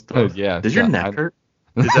videos and stuff. Oh, yeah. Does your neck hurt?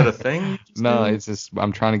 Is that a thing? No, it's just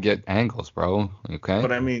I'm trying to get angles, bro. Okay.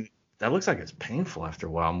 But I mean, that looks like it's painful after a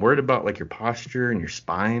while. I'm worried about like your posture and your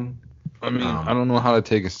spine. I mean, I don't know how to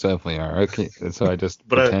take a selfie. Okay, so I just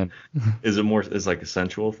But pretend. Is it more? Is like a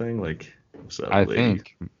sensual thing? Like, what's up, I ladies?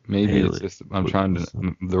 think maybe Hey, it's just I'm trying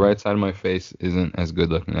to. The right side of my face isn't as good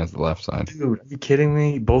looking as the left side. Dude, are you kidding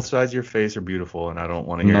me? Both sides of your face are beautiful, and I don't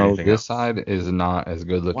want to hear No, anything this else. side is not as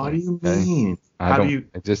good looking. What do you okay? mean? I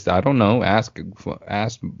don't know. Ask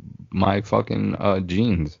my fucking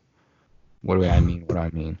genes. What do I mean?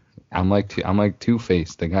 I'm like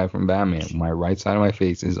Two-Face, the guy from Batman. My right side of my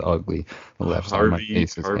face is ugly. The left side of my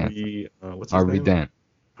face is handsome. What's his Harvey name? Dent.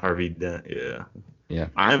 Harvey Dent, yeah. Yeah.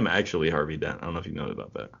 I'm actually Harvey Dent. I don't know if you know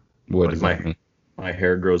about that. What Like does that mean? My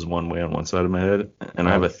hair grows one way on one side of my head, and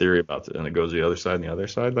I have a theory about it, and it goes the other side and the other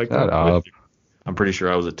side like Shut that. up. I'm pretty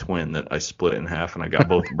sure I was a twin that I split in half, and I got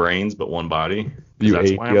both brains but one body. You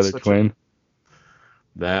That's ate why the I'm other such twin?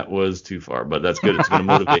 That was too far, but that's good. It's gonna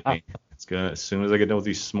motivate me. It's gonna, as soon as I get done with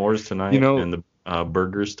these s'mores tonight and the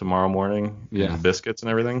burgers tomorrow morning, and the biscuits and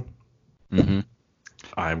everything, Mm-hmm.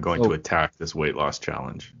 I'm going to attack this weight loss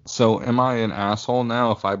challenge. So am I an asshole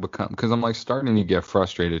now if I become, because I'm like starting to get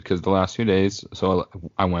frustrated because the last 2 days, so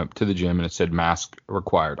I went to the gym and it said mask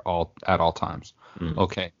required at all times.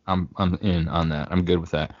 Okay, I'm in on that. I'm good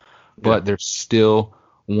with that. But there's still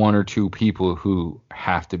one or two people who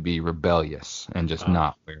have to be rebellious and just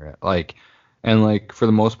not wear it. And for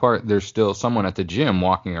the most part, there's still someone at the gym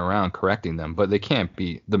walking around correcting them, but they can't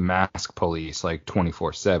be the mask police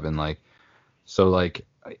 24/7.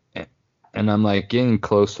 And I'm getting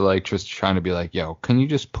close to just trying to be yo, can you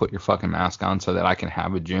just put your fucking mask on so that I can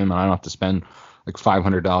have a gym and I don't have to spend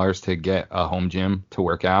 $500 to get a home gym to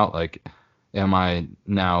work out? Am I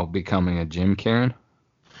now becoming a gym Karen?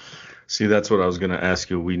 See, that's what I was going to ask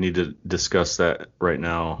you. We need to discuss that right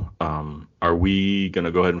now. Are we going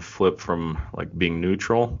to go ahead and flip from being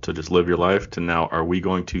neutral to just live your life to now are we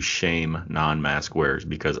going to shame non-mask wearers?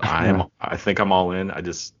 Because I think I'm all in. I've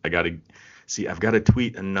got to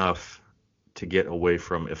tweet enough to get away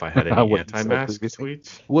from if I had any anti-mask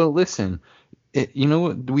tweets. Well, listen, you know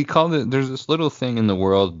what we call it? There's this little thing in the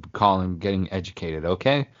world calling getting educated,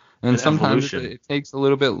 okay? And sometimes it takes a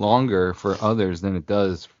little bit longer for others than it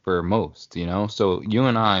does for most, So you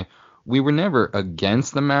and I, we were never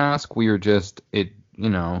against the mask. We were just, it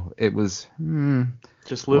was...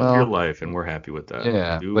 Just live your life, and we're happy with that.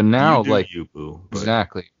 Yeah, but now, boo.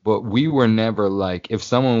 Exactly. But we were never if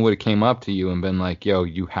someone would have came up to you and been yo,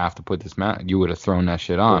 you have to put this mask, you would have thrown that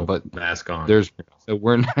shit on. But mask on. So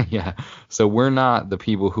we're not, So we're not the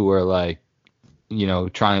people who are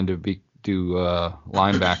trying to do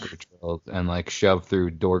linebacker drills and shove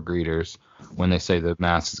through door greeters when they say the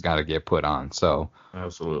mask has got to get put on. So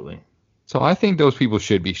absolutely. So I think those people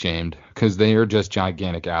should be shamed because they are just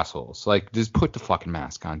gigantic assholes. Just put the fucking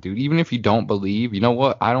mask on, dude. Even if you don't believe, you know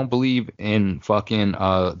what? I don't believe in fucking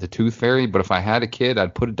the tooth fairy, but if I had a kid,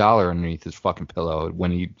 I'd put $1 underneath his fucking pillow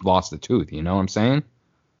when he lost the tooth. You know what I'm saying?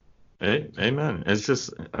 Hey, amen. It's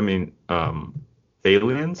just,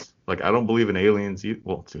 aliens. I don't believe in aliens.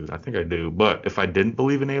 Well, dude, I think I do. But if I didn't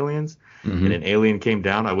believe in aliens and an alien came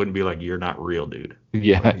down, I wouldn't be you're not real, dude.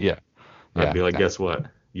 Yeah. I'd be guess what?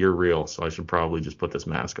 You're real, so I should probably just put this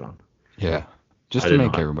mask on. Yeah. Just to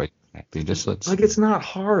make everybody happy. Just let's. It's not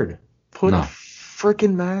hard. Put a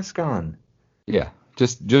freaking mask on. Yeah.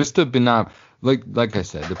 Just to be not like I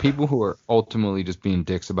said, the people who are ultimately just being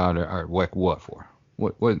dicks about it are what for?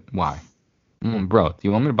 What why? Bro, do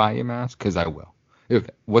you want me to buy you a mask? Because I will.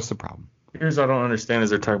 What's the problem? Here's what I don't understand is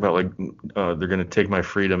they're talking about they're going to take my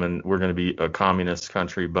freedom and we're going to be a communist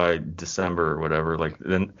country by December or whatever.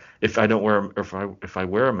 Then if I don't wear if I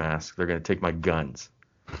wear a mask, they're going to take my guns.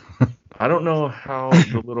 I don't know how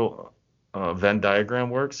the little Venn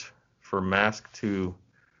diagram works for mask to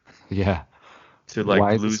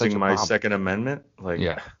losing my Second Amendment.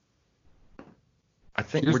 I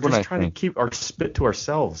think we're just trying to keep our spit to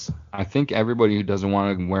ourselves. I think everybody who doesn't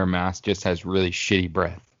want to wear a mask just has really shitty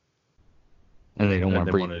breath. and they don't And want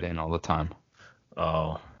to they breathe wanna- it in all the time.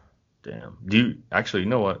 Oh, damn. You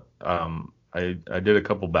know what? I did a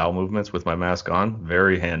couple bowel movements with my mask on.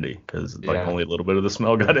 Very handy because Yeah. only a little bit of the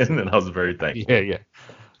smell got in, and I was very thankful. Yeah.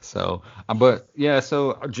 So,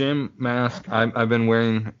 so gym mask. I've been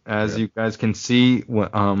wearing, as you guys can see,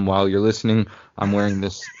 while you're listening, I'm wearing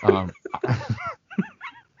this.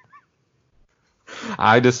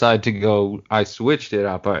 I decided to go. I switched it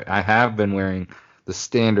up. I have been wearing the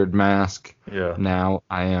standard mask. Yeah. Now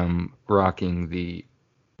I am rocking the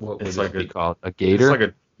what would It's it like be a- called? A It's gator,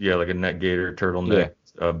 like a net gator turtleneck,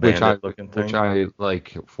 which I bandit looking thing. which I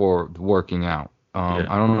like for working out. Yeah.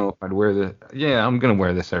 I don't know if I'd wear this. Yeah, I'm gonna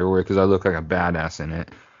wear this everywhere because I look like a badass in it.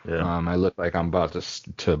 Yeah. I look like I'm about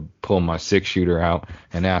to pull my 6-shooter out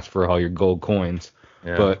and ask for all your gold coins.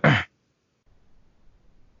 Yeah. But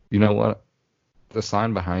you know what? The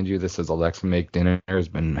sign behind you that says Alexa make dinner has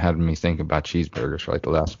been having me think about cheeseburgers for like the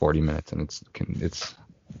last 40 minutes, and it's.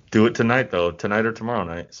 Do it tonight though, tonight or tomorrow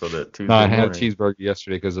night, so that Tuesday No, I had a morning. cheeseburger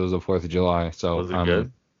yesterday because it was the 4th of July. So Was it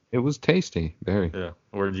good? It was tasty, very. Yeah.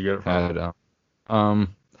 Where did you get it from? Had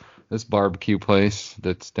this barbecue place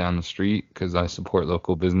that's down the street because I support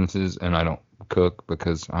local businesses and I don't cook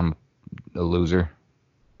because I'm a loser.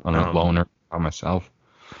 I'm a loner by myself.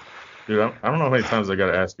 Dude, I don't know how many times I got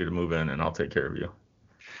to ask you to move in, and I'll take care of you.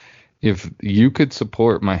 If you could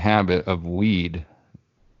support my habit of weed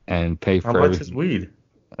and pay How for much everything, is weed?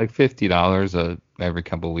 like $50 every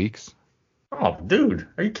couple weeks. Oh, dude,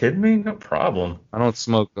 are you kidding me? No problem. I don't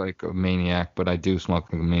smoke like a maniac, but I do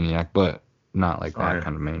smoke like a maniac, but not like that Fine.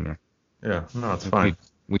 kind of maniac. Yeah, no, it's fine.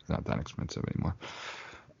 Weed's not that expensive anymore.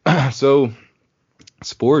 So,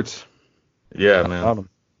 sports. Yeah, man.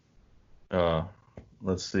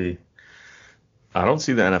 Let's see. I don't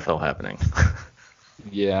see the NFL happening.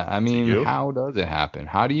 Yeah, I mean, you? how does it happen?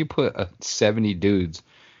 How do you put 70 dudes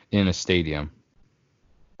in a stadium?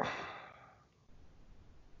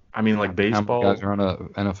 I mean, like How many baseball. guys are on a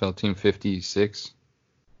NFL team? 56?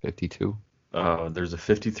 52? There's a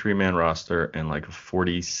 53-man roster, and like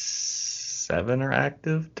 47 are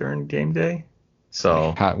active during game day.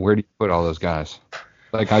 So Where do you put all those guys?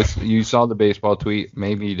 Like, you saw the baseball tweet.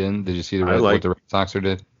 Maybe you didn't. Did you see what the Red Soxer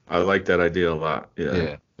did? I like that idea a lot. Yeah.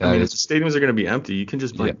 Yeah. I mean, if the stadiums are going to be empty, you can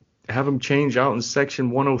just have them change out in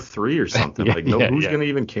section 103 or something. Yeah, who's going to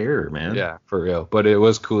even care, man? Yeah, for real. But it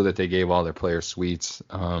was cool that they gave all their players suites,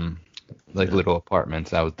 little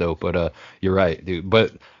apartments. That was dope. But you're right, dude.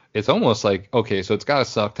 But it's almost like, okay, so it's gotta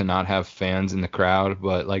suck to not have fans in the crowd,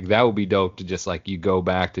 but like that would be dope to just like you go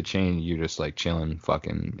back to chain, you're just like chilling,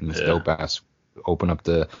 fucking in this dope ass. Open up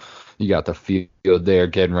you got the field there,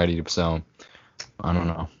 getting ready to. So I don't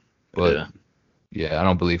know, but yeah, I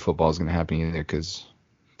don't believe football is gonna happen either because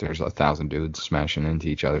there's 1,000 dudes smashing into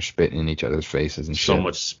each other, spitting in each other's faces and So shit.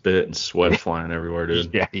 much spit and sweat flying everywhere,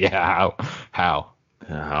 dude. Yeah. How?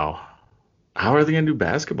 Yeah, how are they gonna do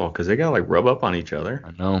basketball? Because they gotta like rub up on each other.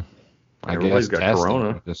 I know. Everybody's got testing,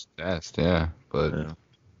 corona. Just test, yeah. But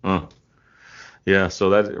Yeah, so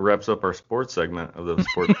that wraps up our sports segment of the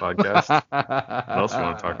sports podcast. What else you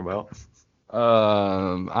want to talk about?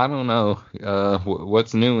 I don't know.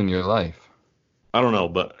 What's new in your life? I don't know,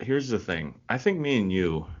 but here's the thing. I think me and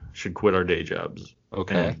you should quit our day jobs.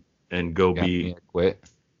 Okay. And go quit.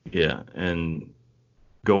 Yeah, and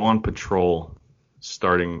go on patrol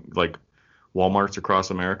starting like Walmarts across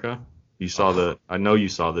America. I know you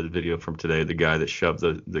saw the video from today, the guy that shoved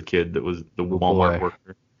the kid that was the Walmart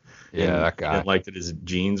worker. Yeah, that guy. And like that his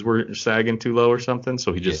jeans were sagging too low or something,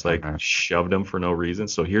 so he just shoved him for no reason.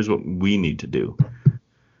 So here's what we need to do.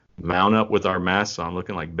 Mount up with our masks on,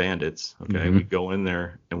 looking like bandits. Okay, Mm-hmm. We go in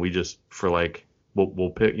there and we just for like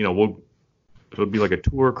we'll pick, it'll be like a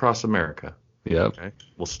tour across America. Yep. Okay,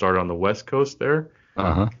 we'll start on the West Coast there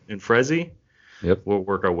in Frezi. Yep. We'll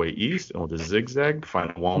work our way east and we'll just zigzag,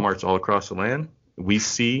 find Walmarts all across the land. We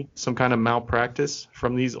see some kind of malpractice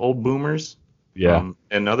from these old boomers. Yeah.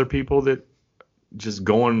 And other people that just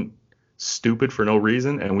going stupid for no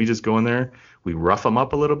reason, and we just go in there, we rough them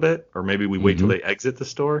up a little bit, or maybe we wait till they exit the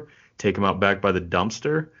store, take them out back by the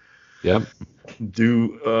dumpster. Yep.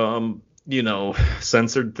 Do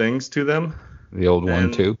censored things to them. The old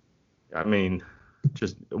one too. I mean,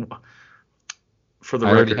 just for the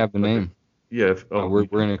I record, already have the name. Yeah. We're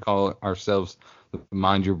gonna call ourselves the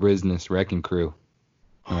Mind Your Business Wrecking Crew.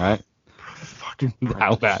 All right.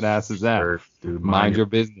 How badass is that? Dude, mind your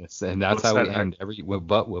business, and that's how we end every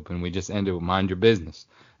butt whooping. We just end it with mind your business.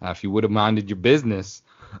 If you would have minded your business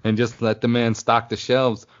and just let the man stock the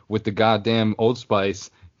shelves with the goddamn Old Spice,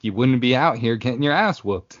 you wouldn't be out here getting your ass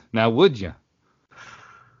whooped. Now, would you?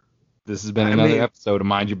 This has been another episode of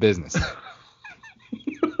Mind Your Business.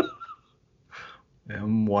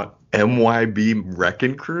 MYB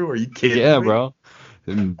Wrecking Crew? Are you kidding Yeah, me? bro.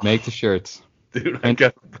 Then make the shirts. Dude, And I the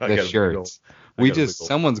got shirts. I got a big old-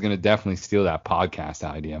 Someone's gonna definitely steal that podcast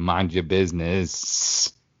idea. Mind your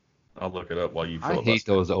business. I'll look it up while you I hate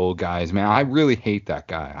filibuster. those old guys, man. I really hate that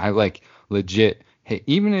guy. I like legit. Hey,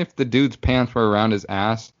 even if the dude's pants were around his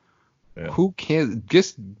ass, Yeah. who cares?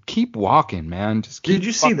 Just keep walking, man. Just keep Did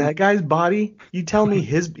you see that guy's body? You tell me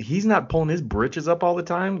he's not pulling his britches up all the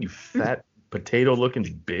time, you fat potato looking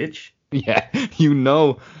bitch. Yeah, you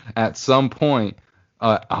know, at some point,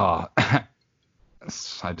 I'm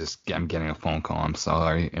getting a phone call. I'm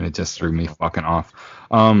sorry, and it just threw me fucking off.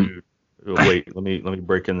 Dude, wait, let me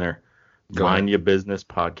break in there. Go Mind Your Business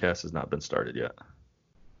podcast has not been started yet.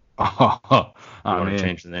 You I want mean, to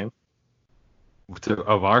change the name?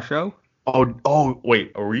 of our show? Oh,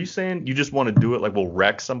 wait. Are you saying you just want to do it like we'll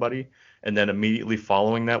wreck somebody, and then immediately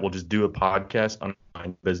following that we'll just do a podcast on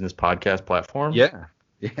Mind Your Business podcast platform? Yeah.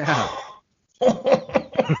 God.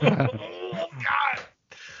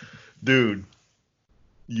 Dude,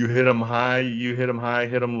 you hit them high, hit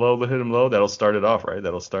them low. That'll start it off, right?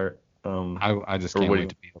 That'll start. I just Or can't what do wait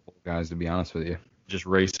to be the guys, to be honest with you. Just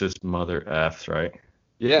racist mother Fs, right?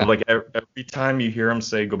 Yeah. Like every time you hear them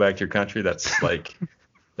say "go back to your country," that's like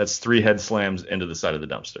that's 3 head slams into the side of the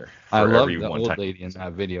dumpster. I love every the one old time. lady in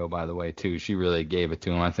that video, by the way, too. She really gave it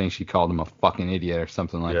to him. I think she called him a fucking idiot or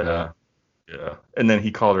something like that. Yeah. And then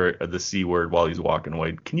he called her the C word while he's walking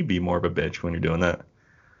away. Can you be more of a bitch when you're doing that?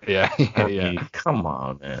 Yeah. I mean, come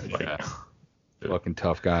on, man. Like, Yeah. Fucking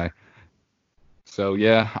tough guy. So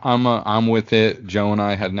yeah, I'm with it. Joe and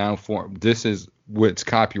I had now formed. This is what's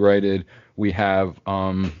copyrighted. We have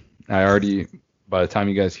I already, by the time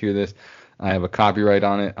you guys hear this, I have a copyright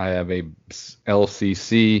on it. I have a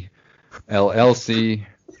LCC, LLC.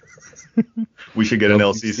 we should get an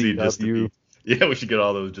LCC just to LCCW. be. Yeah, we should get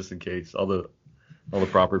all those just in case. All the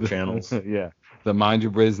proper channels. Yeah. The Mind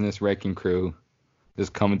Your Business Wrecking Crew is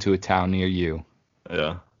coming to a town near you.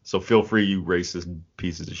 Yeah. So feel free, you racist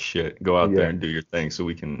pieces of shit. Go out there and do your thing so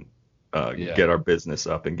we can get our business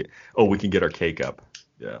up and we can get our cake up.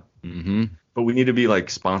 Yeah. Mm-hmm. But we need to be like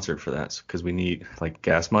sponsored for that because we need like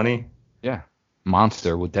gas money. Yeah.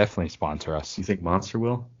 Monster will definitely sponsor us. You think Monster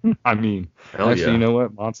will? I mean, Hell actually, yeah. you know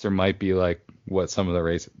what? Monster might be like what some of the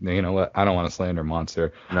race. You know what? I don't want to slander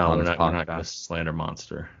Monster. No, on we're this not going to podcast. slander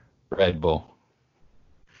Monster. Red Bull.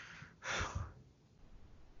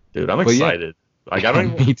 Dude, I'm But yeah. excited. Like, I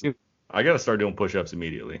don't even, Me too. I got to start doing push-ups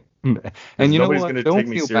immediately. And you know nobody's what? gonna Don't take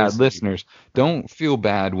me feel bad, seriously. listeners. Don't feel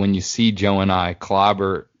bad when you see Joe and I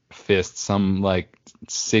clobber fist some like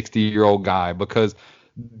 60-year-old guy, because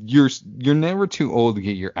you're never too old to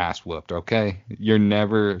get your ass whooped, okay? You're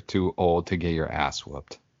never too old to get your ass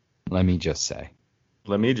whooped. Let me just say.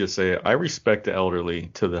 Let me just say, I respect the elderly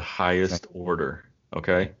to the highest order,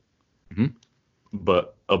 okay? Mhm.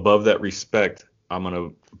 But above that respect, I'm going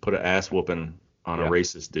to put an ass whooping on a Yeah.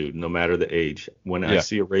 racist dude, no matter the age. When I Yeah.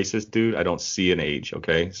 see a racist dude, I don't see an age,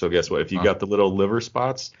 okay? So guess what? If you got the little liver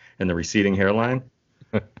spots and the receding hairline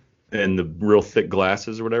and the real thick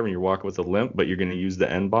glasses or whatever, and you're walking with a limp, but you're going to use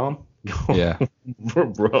the N-bomb, Yeah.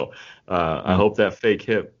 bro, I hope that fake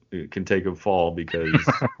hip can take a fall because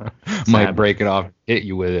Might break it off, hit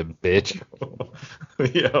you with it, bitch.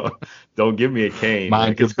 yeah, don't give me a cane.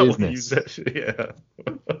 Mind your because I wanna business. use that shit.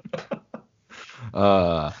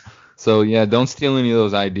 Yeah. So yeah, don't steal any of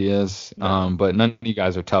those ideas. No. But none of you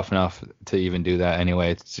guys are tough enough to even do that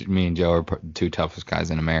anyway. It's me and Joe are the two toughest guys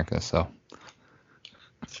in America. So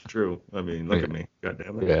It's true. I mean, look at me. God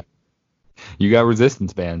damn it. yeah, you got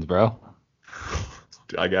resistance bands, bro.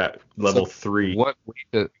 I got level 3. What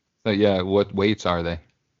weight? What weights are they?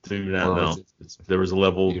 Do not know. It's- There was a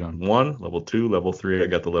level You don't- 1, level 2, level 3. I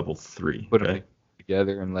got the level 3. Put Okay. them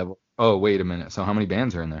together and level. Oh, wait a minute. So how many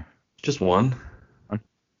bands are in there? Just one. One?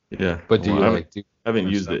 Yeah. But do Well, you I haven't, like? Do, I haven't or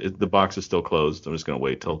used stuff? it. The box is still closed. I'm just gonna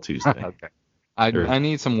wait till Tuesday. Okay. I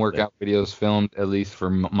need some workout videos filmed, at least for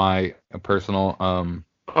my personal.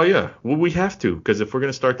 Oh yeah. Well, we have to, because if we're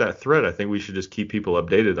gonna start that thread, I think we should just keep people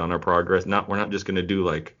updated on our progress. We're not just gonna do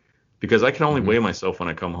like, because I can only weigh myself when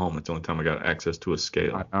I come home. It's the only time I got access to a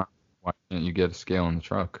scale. Why can't you get a scale in the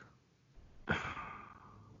truck?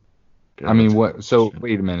 Yeah, I mean, that's- what? So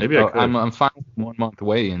wait a minute. Maybe I could. I'm fine with 1 month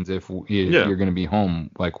weigh-ins if you're going to be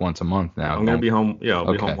home like once a month now. I'm gonna be home. Yeah, I'll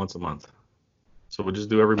be Okay. home once a month. So we'll just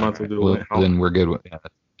do every month. We'll do Well, it. How- then we're good with that.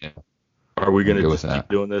 Are we gonna good just with keep that.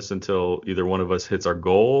 doing this until either one of us hits our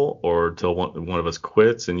goal, or until one of us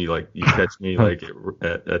quits and you catch me like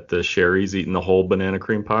at the Sherry's eating the whole banana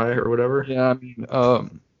cream pie or whatever? Yeah, I mean,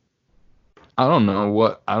 I don't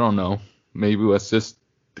know. Maybe let's just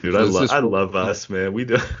Dude, I love us, man. We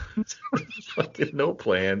do fucking no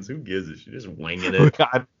plans. Who gives a shit? Just winging it.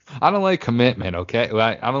 I don't like commitment, okay?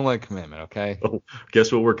 I don't like commitment, okay? Oh,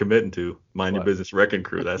 guess what we're committing to? Mind Your Business Wrecking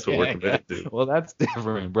Crew. That's what we're committed to. Well, that's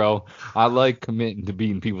different, bro. I like committing to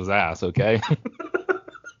beating people's ass, okay?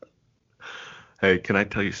 Hey, can I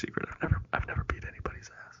tell you a secret? I've never beat anybody's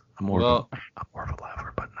ass. I'm more of a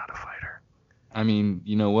lover, but not a fighter. I mean,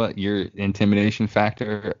 you know what? Your intimidation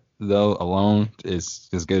factor, though, alone is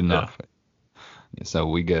good enough. Yeah. So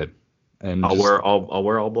we good. And I'll wear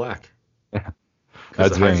all black. Yeah.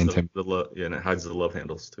 That's very intimidating. And it hides the love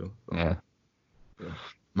handles too. So. Yeah.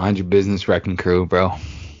 Mind Your Business Wrecking Crew, bro.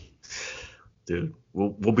 Dude,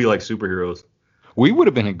 we'll be like superheroes. We would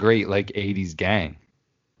have been a great like 80s gang.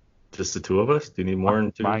 Just the two of us? Do you need more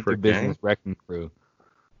than two Mind for Your a gang? Business Wrecking Crew.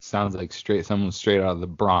 Sounds like someone straight out of the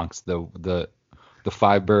Bronx, the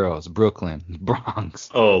 5 boroughs, Brooklyn, Bronx.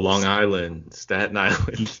 Oh, Long Island, Staten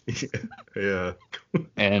Island. Yeah.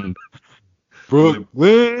 And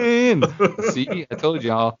Brooklyn. See, I told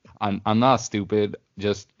y'all, I'm not stupid.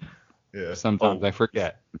 Just sometimes I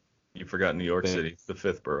forget. You forgot New York City, the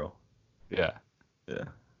 5th borough. Yeah. Yeah.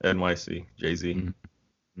 NYC, Jay-Z.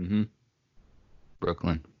 Mm-hmm.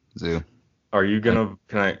 Brooklyn Zoo. Are you gonna?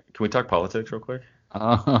 Can we talk politics real quick?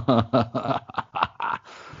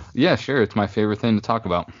 Yeah, sure. It's my favorite thing to talk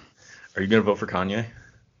about. Are you gonna vote for Kanye?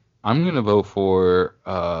 I'm gonna vote for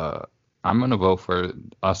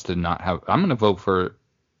us to not have. I'm gonna vote for.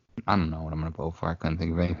 I don't know what I'm gonna vote for. I couldn't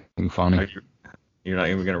think of anything funny. You're not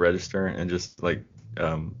even gonna register and just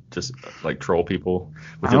troll people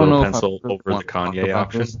with your little pencil over the Kanye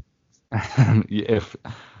option.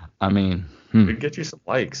 It'd get you some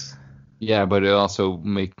likes. Yeah, but it also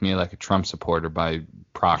make me like a Trump supporter by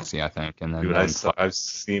proxy, I think. And then dude, I've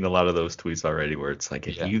seen a lot of those tweets already where it's like,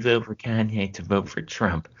 if you vote for Kanye to vote for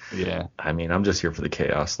Trump. Yeah. I mean, I'm just here for the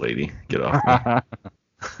chaos, lady. Get off me.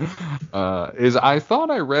 I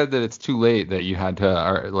thought I read that it's too late that you had to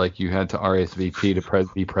RSVP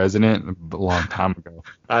to be president a long time ago.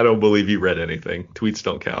 I don't believe you read anything. Tweets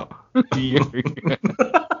don't count. You're right.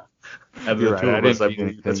 I didn't read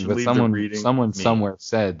anything, but someone somewhere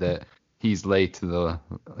said that he's late to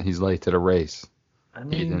the race. I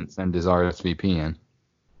mean, he didn't send his RSVP in.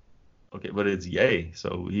 Okay, but it's Ye,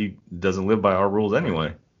 so he doesn't live by our rules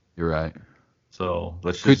anyway. You're right. So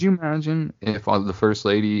Could you imagine if the First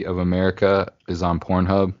Lady of America is on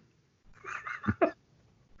Pornhub?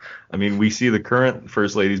 I mean, we see the current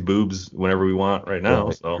First Lady's boobs whenever we want right now.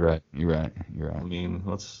 Right, so You're right. I mean,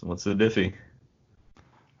 what's the diffy?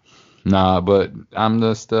 Nah, but I'm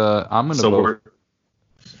just I'm gonna vote.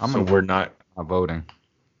 We're not voting.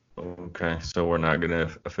 Okay, so we're not gonna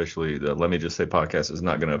officially. The Let Me Just Say podcast is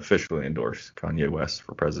not gonna officially endorse Kanye West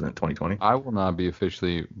for president 2020. I will not be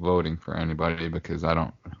officially voting for anybody because I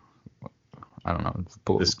don't know. I'm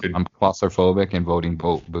claustrophobic and voting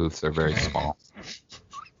booths are very small.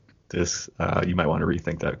 You might want to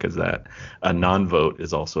rethink that because a non-vote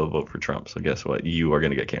is also a vote for Trump. So guess what? You are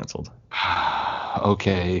gonna get canceled.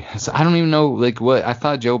 Okay, so I don't even know what I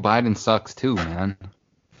thought. Joe Biden sucks too, man.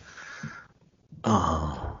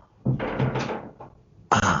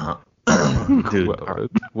 Dude,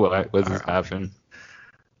 what's happening?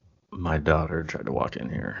 My daughter tried to walk in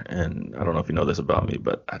here, and I don't know if you know this about me,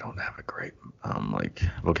 but I don't have a great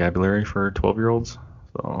vocabulary for 12-year-olds.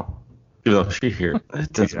 So even though she's here,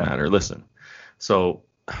 it doesn't matter. Listen, so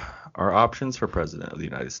our options for president of the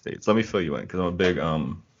United States. Let me fill you in because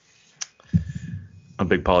I'm a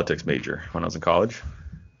big politics major when I was in college.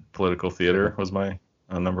 Political theater was my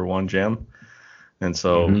number one jam. And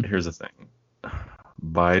so here's the thing.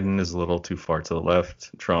 Biden is a little too far to the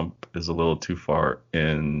left. Trump is a little too far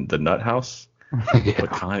in the nut house. Yeah.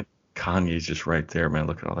 But Kanye's just right there, man.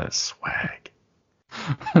 Look at all that swag.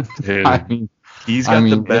 Dude, he's got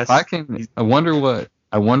the best. I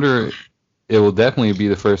wonder it will definitely be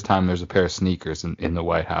the first time there's a pair of sneakers in the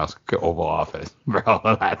White House Oval Office.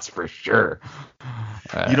 Bro, that's for sure.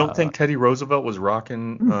 You don't think Teddy Roosevelt was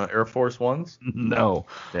rocking Air Force Ones? No.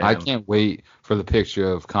 Damn. I can't wait for the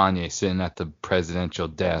picture of Kanye sitting at the presidential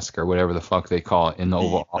desk or whatever the fuck they call it in the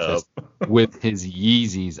Oval Office with his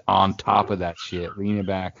Yeezys on top of that shit, leaning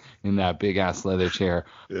back in that big ass leather chair.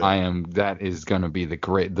 Yeah. That is going to be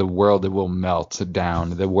the world will melt down.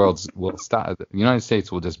 The world will stop. The United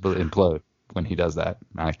States will just implode when he does that.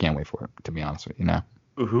 I can't wait for it, to be honest with you now.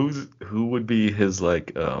 Who would be his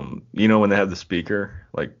when they have the speaker,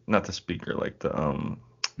 not the speaker, the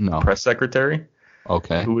press secretary?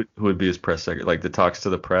 Okay. Who would be his press secretary, that talks to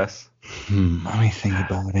the press? Let me think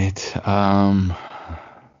about it.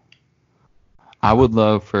 I would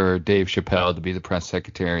love for Dave Chappelle to be the press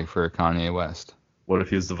secretary for Kanye West. What if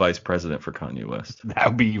he was the vice president for Kanye West? That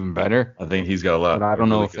would be even better. I think he's got a lot. But I don't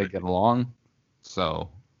know really if they get along. So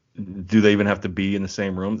do they even have to be in the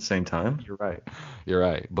same room at the same time? you're right. You're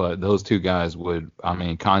right. But those two guys would. I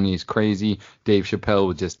mean, Kanye's crazy. Dave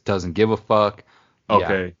Chappelle just doesn't give a fuck.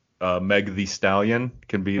 Okay. Meg the Stallion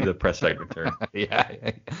can be the press secretary. Yeah.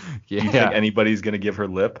 Do you think anybody's gonna give her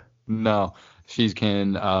lip? No, she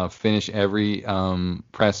can finish every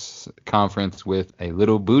press conference with a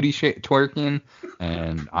little booty twerking,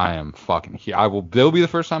 and I am fucking. It'll be the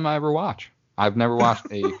first time I ever watch. I've never watched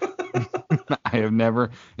a. I have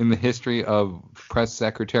never in the history of press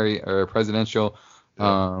secretary or presidential.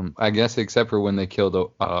 I guess except for when they killed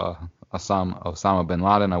Osama bin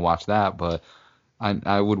Laden, I watched that, but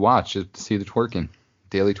I would watch just to see the twerking,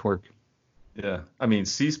 daily twerk. Yeah, I mean,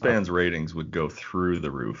 C-SPAN's ratings would go through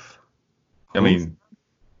the roof. I mean,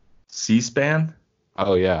 C-SPAN?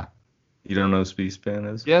 Oh, yeah. You don't know who C-SPAN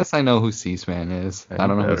is? Yes, I know who C-SPAN is. I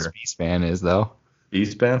don't know who C-SPAN is, though.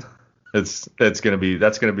 C-SPAN? That's gonna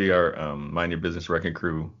be our Mind Your Business Wrecking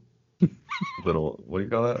Crew little, what do you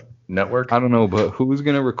call that? Network? I don't know, but who's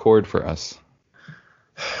gonna record for us?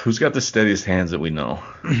 Who's got the steadiest hands that we know?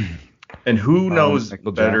 And who knows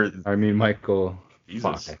better? Michael.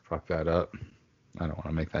 Jesus. Fuck, I fucked that up. I don't want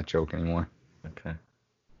to make that joke anymore. Okay.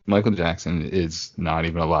 Michael Jackson is not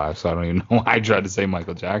even alive, so I don't even know why I tried to say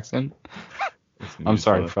Michael Jackson. I'm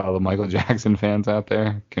sorry for all the Michael Jackson fans out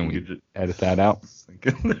there. Can we edit that out?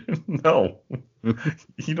 No.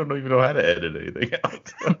 You don't even know how to edit anything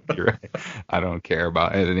out. You're right. I don't care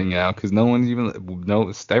about editing out because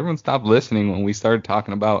everyone stopped listening when we started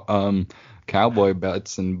talking about cowboy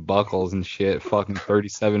belts and buckles and shit fucking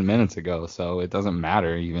 37 minutes ago, so it doesn't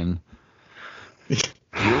matter even.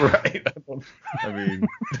 You're right. I mean,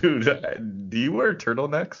 dude, do you wear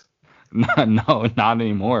turtlenecks? No, not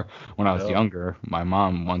anymore. When I was younger, my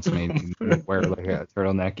mom once made me wear like a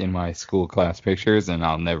turtleneck in my school class pictures, and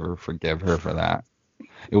I'll never forgive her for that.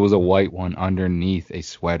 It was a white one underneath a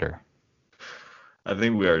sweater. I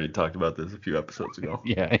think we already talked about this a few episodes ago.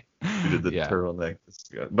 Yeah. We did the turtleneck.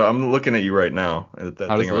 But I'm looking at you right now, at that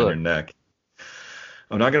thing around your neck.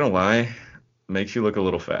 I'm not going to lie, it makes you look a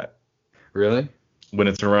little fat. Really? When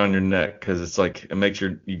it's around your neck, because it's like, it makes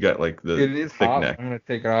you got like the it is thick hot. neck. I'm going to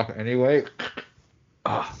take it off anyway.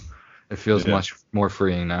 Oh, it feels much more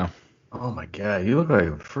freeing now. Oh my God, you look like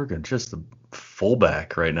a freaking just a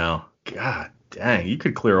fullback right now. God dang, you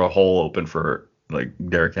could clear a hole open for like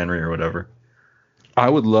Derrick Henry or whatever. I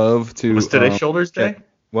would love to. Was today Shoulders Day?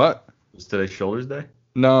 What? Was today Shoulders Day?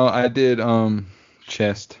 No, I did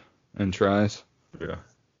chest and tries. Yeah.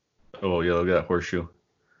 Oh yeah, look at that horseshoe.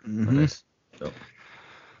 Mm-hmm. Nice.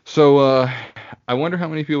 So I wonder how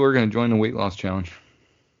many people are going to join the weight loss challenge.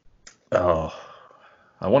 Oh,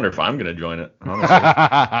 I wonder if I'm going to join it. Honestly.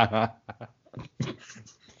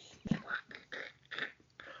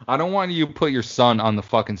 I don't want you to put your son on the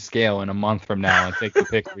fucking scale in a month from now and take the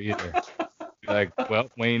picture either. Like, well,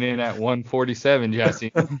 weighing in at 147,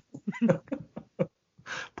 Jesse.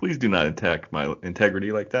 Please do not attack my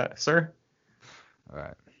integrity like that, sir. All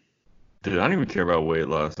right. Dude, I don't even care about weight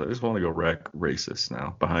loss. I just want to go wreck racist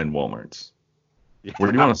now behind Walmarts. Yeah.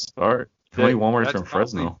 Where do you want to start? How many Walmarts from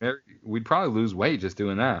Fresno? We'd probably lose weight just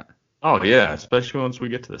doing that. Oh, yeah, especially once we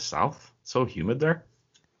get to the south. It's so humid there.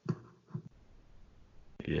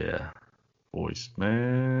 Yeah. Voice,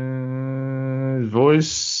 man.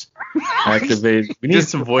 Voice activate. We need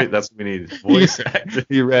some voice. That's what we need. Voice activate.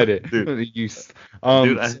 You read it. Dude.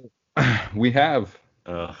 We have.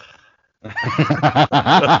 I'm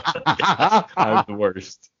the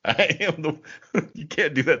worst. I am the. You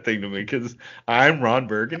can't do that thing to me because I'm Ron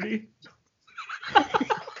Burgundy.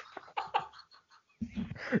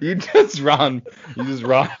 You just Ron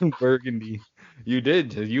Burgundy. You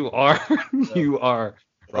did. You are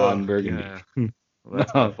Ron Burgundy. Yeah. Well,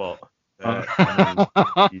 that's my fault.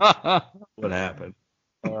 What happened?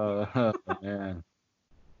 Man.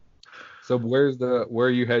 So where are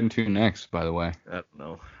you heading to next, by the way? I don't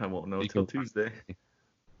know. I won't know till Tuesday.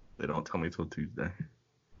 They don't tell me till Tuesday.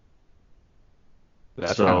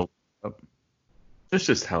 That's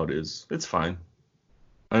just how it is. It's fine.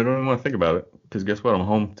 I don't even want to think about it because guess what? I'm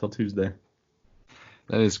home till Tuesday.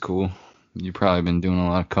 That is cool. You've probably been doing a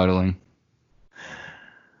lot of cuddling.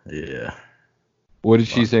 Yeah. What did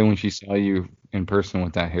she say when she saw you in person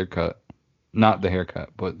with that haircut? Not the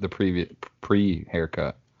haircut, but the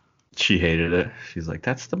pre-haircut. She hated it. She's like,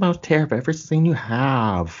 "That's the most hair I've ever seen you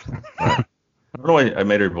have." I don't know why I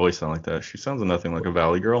made her voice sound like that. She sounds nothing like a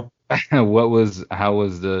Valley girl. How was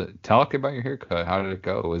talk about your haircut? How did it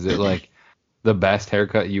go? Was it like the best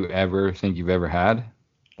haircut you ever think you've ever had?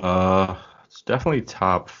 It's definitely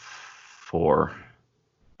top 4.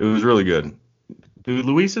 It was really good. Dude,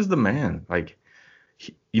 Luis is the man. Like,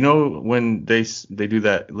 when they do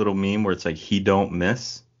that little meme where it's like he don't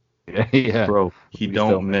miss, Yeah. bro, he Luis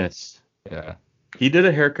don't don't miss. Yeah. He did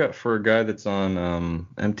a haircut for a guy that's on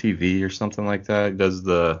MTV or something like that. He does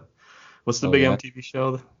what's the Oh, big yeah? MTV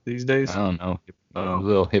show these I days? don't know. A Um,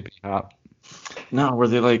 little hippie hop. no, were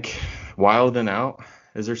they like Wild and Out?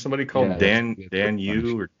 Is there somebody called Yeah, that's Dan pretty funny.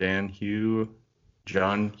 Hugh or Dan Hugh,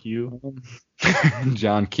 John Hugh?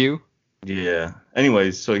 John Q. Yeah.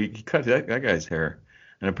 Anyways, so he cut that guy's hair,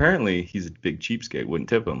 and apparently he's a big cheapskate, wouldn't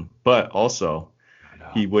tip him, but also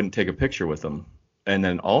he wouldn't take a picture with him, and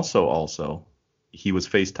then also he was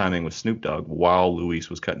FaceTiming with Snoop Dogg while Luis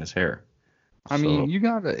was cutting his hair. I mean, you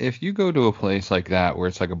gotta, if you go to a place like that where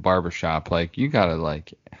it's like a barber shop, like you gotta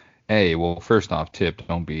like, hey, well, first off, tip,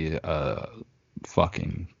 don't be a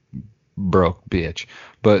fucking broke bitch.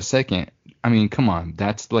 But second, I mean, come on,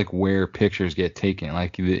 that's like where pictures get taken.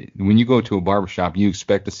 Like when you go to a barber shop, you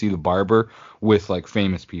expect to see the barber with like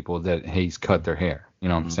famous people that he's cut their hair. You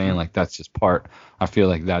know what I'm saying? Like that's just part. I feel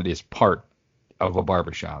like that is part of a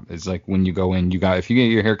barbershop. It's like when you go in, if you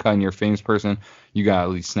get your hair cut and you're a famous person, you got to at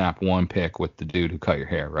least snap one pic with the dude who cut your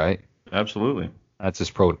hair, right? Absolutely. That's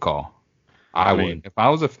just protocol. I would. If I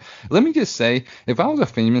was let me just say, if I was a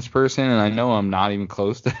famous person, and I know I'm not even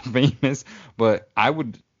close to famous, but I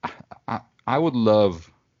would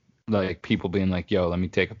love like people being like, yo, let me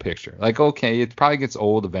take a picture. Like, okay, it probably gets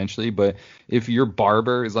old eventually, but if your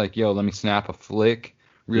barber is like, yo, let me snap a flick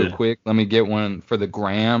real quick. Let me get one for the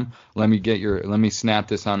gram. Let me snap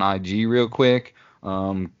this on IG real quick.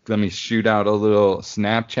 Let me shoot out a little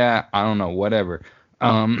Snapchat. I don't know, whatever.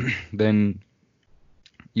 Then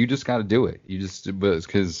you just got to do it.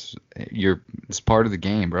 Because it's part of the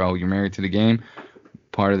game, bro. You're married to the game.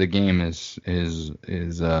 Part of the game is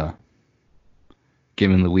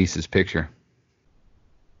giving Luis his picture.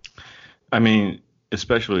 I mean,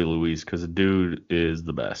 especially Luis, because the dude is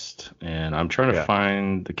the best. And I'm trying to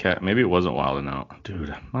find the cat. Maybe it wasn't Wild and Out.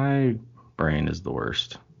 Dude, my brain is the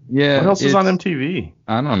worst. Yeah. What else is on MTV?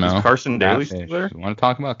 I don't know. Is Carson Daly Catfish. still there? You want to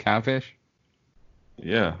talk about Catfish?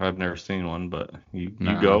 Yeah, I've never seen one, but you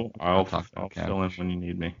No, go. I'll talk about fill in Catfish. when you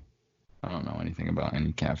need me. I don't know anything about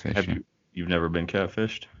any catfish. You've never been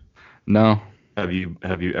catfished? No. Have you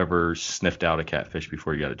ever sniffed out a catfish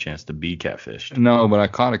before you got a chance to be catfished? No, but I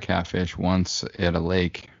caught a catfish once at a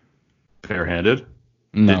lake. Barehanded?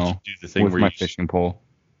 No. Did you do the thing with where my you... fishing pole.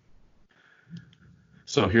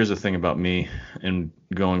 So here's the thing about me and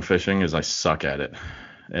going fishing is I suck at it.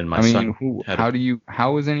 And my son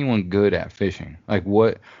how is anyone good at fishing? Like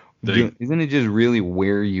what isn't it just really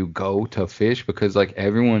where you go to fish? Because like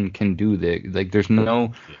everyone can do that. Like there's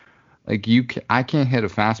no like I can't hit a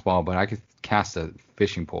fastball, but I could cast a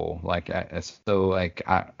fishing pole.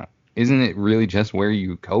 Isn't it really just where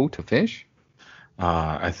you go to fish?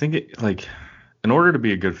 I think in order to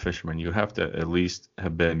be a good fisherman, you have to at least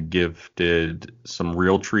have been gifted some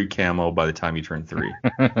real tree camo by the time you turn 3.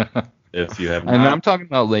 If you have not, and I'm talking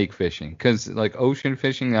about lake fishing, because like ocean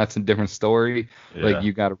fishing, that's a different story. Yeah. Like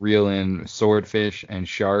you got to reel in swordfish and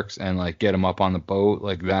sharks and like get them up on the boat.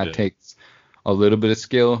 Like that takes a little bit of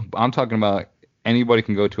skill. I'm talking about anybody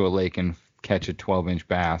can go to a lake and catch a 12-inch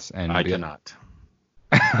bass. And I cannot.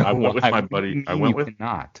 I went with my buddy.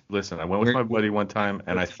 Listen, I went with my buddy one time,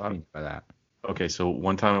 and I thought by that. Okay, so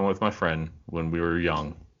one time I went with my friend when we were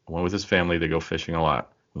young. I went with his family. They go fishing a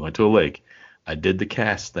lot. We went to a lake. I did the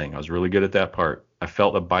cast thing. I was really good at that part. I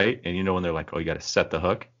felt a bite, and when they're like, oh, you got to set the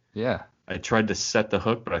hook? Yeah. I tried to set the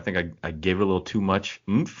hook, but I think I gave it a little too much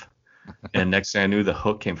oomph. And next thing I knew, the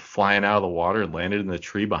hook came flying out of the water and landed in the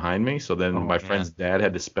tree behind me. So then my friend's dad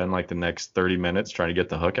had to spend like the next 30 minutes trying to get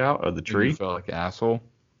the hook out of the tree. You felt like an asshole?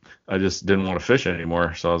 I just didn't want to fish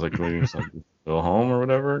anymore. So I was like, can we just go home or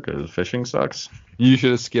whatever? Because fishing sucks. You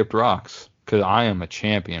should have skipped rocks, because I am a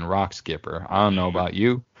champion rock skipper. I don't know about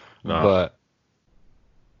you, but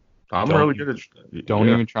I'm really good at... Don't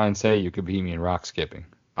even try and say you could beat me in rock skipping.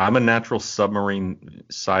 I'm a natural submarine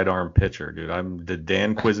sidearm pitcher, dude. I'm the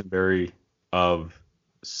Dan Quisenberry of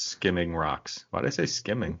skimming rocks. Why did I say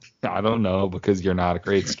skimming? I don't know, because you're not a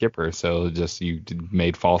great skipper, so just you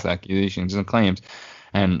made false accusations and claims.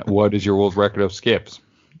 And what is your world record of skips?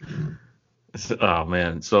 Oh,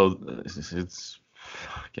 man. So it's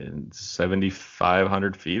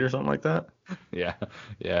 7,500 feet or something like that?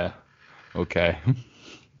 Yeah. Okay.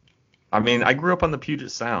 I mean, I grew up on the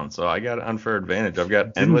Puget Sound, so I got an unfair advantage. I've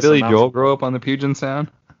got Didn't Billy Joel grow up on the Puget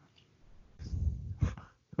Sound?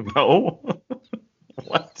 No.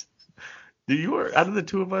 What? Out of the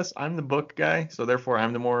two of us, I'm the book guy, so therefore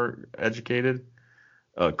I'm the more educated,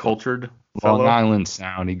 cultured Long fellow? Island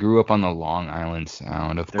Sound. He grew up on the Long Island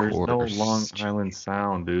Sound, of There's course. no Long Island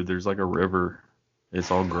Sound, dude. There's like a river. It's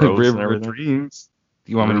all The gross and River of everything. Dreams.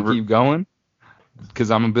 You want me to River- keep going?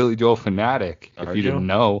 Because I'm a Billy Joel fanatic. If Are you didn't you?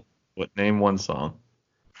 know, What? Name one song.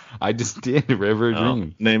 I just did River of Oh,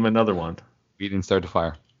 Dreams. name another one. We didn't start the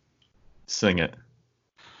fire. Sing it.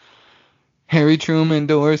 Harry Truman,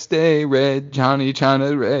 Doris Day, Red, Johnny,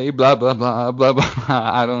 China Ray, blah, blah, blah, blah, blah.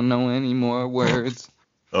 I don't know any more words.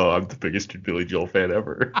 Oh, I'm the biggest Billy Joel fan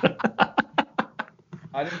ever.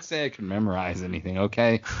 I didn't say I could memorize anything,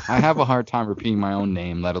 okay? I have a hard time repeating my own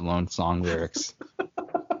name, let alone song lyrics.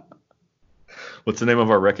 What's the name of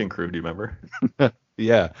our wrecking crew? Do you remember?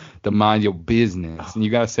 Yeah, the mind your business. And you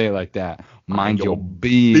got to say it like that. Mind your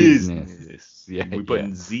business. Yeah, We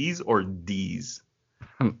putting Z's or D's?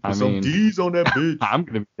 I Put some mean, D's on that bitch. I'm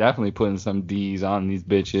going to be definitely putting some D's on these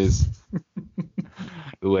bitches.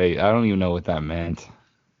 Wait, I don't even know what that meant.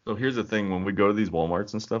 So here's the thing: when we go to these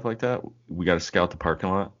WalMarts and stuff like that, we got to scout the parking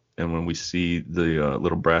lot. And when we see the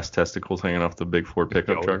little brass testicles hanging off the big Ford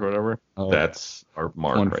pickup truck or whatever, that's our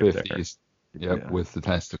mark right there. 150s. Yep, Yeah. with the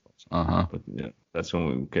testicles. Uh-huh. But yeah, that's when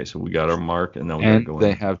we. Okay, so we got our mark, and then we And gotta go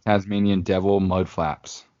they in. have Tasmanian devil mud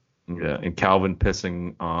flaps. Yeah, and Calvin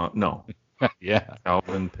pissing on Yeah.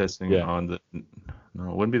 Calvin pissing Yeah. on the. No,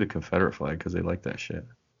 it wouldn't be the Confederate flag because they like that shit.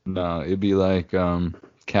 No, it'd be like Calvin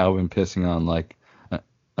pissing on like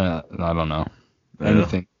I don't know, Yeah.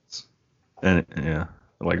 anything. And yeah,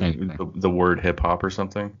 like Anything. the word hip hop or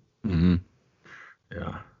something. Mm-hmm.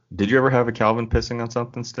 Yeah. Did you ever have a Calvin pissing on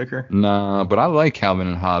something sticker? Nah, but I like Calvin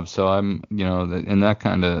and Hobbes, so I'm and that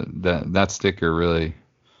kind of that sticker really,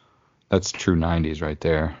 that's true 90s right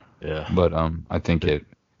there. Yeah. But I think it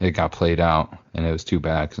got played out, and it was too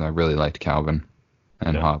bad because I really liked Calvin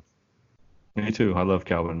and Yeah. Hobbes. Me too. I love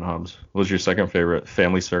Calvin and Hobbes. What was your second favorite?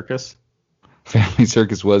 Family Circus? Family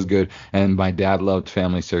Circus was good, and my dad loved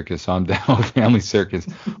Family Circus, so I'm down with Family Circus.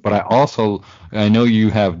 But I know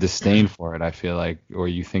you have disdain for it. I feel like, or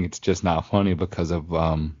you think it's just not funny because of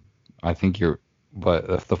I think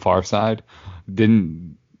but the Far Side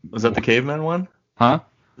didn't. Was that the caveman one? Huh?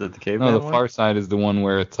 Is that the caveman No, the one? Far Side is the one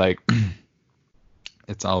where it's like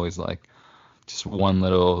it's always like just one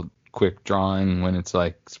little quick drawing when it's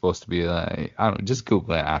like supposed to be like, I don't, just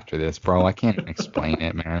Google it after this, bro. I can't explain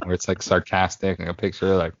it, man. Where it's like sarcastic, like a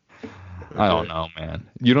picture, like I don't know, man.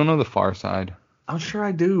 You don't know the Far Side? I'm sure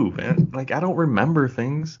I do, man. Like I don't remember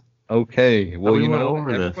things. Okay, well, we you went know,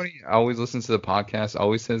 over this. everybody always listens to the podcast,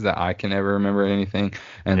 always says that I can never remember anything,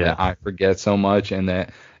 and Yeah. that I forget so much, and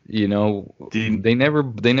that Dude. they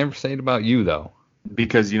never say it about you though.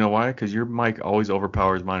 Because you know why? Because your mic always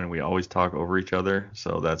overpowers mine, and we always talk over each other.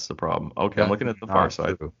 So that's the problem. Okay, I'm looking at the Far Not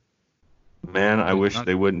Side. true. Man, I It's wish not-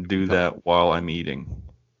 they wouldn't do that while I'm eating.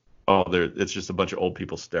 Oh, it's just a bunch of old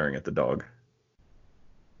people staring at the dog.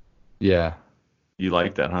 Yeah, You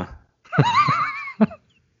like that, huh?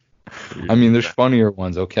 I mean, there's funnier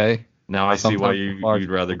ones, okay? Now I see why Sometimes the Far- you'd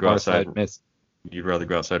rather the go Far outside. Side miss. You'd rather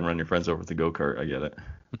go outside and run your friends over with the go-kart. I get it.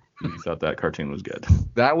 You thought that cartoon was good.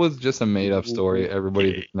 That was just a made-up story.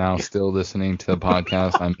 Everybody now still listening to the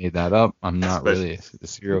podcast, I made that up. I'm not really a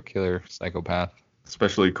serial killer psychopath.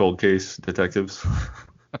 Especially cold case detectives.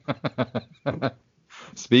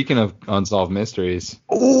 Speaking of unsolved mysteries,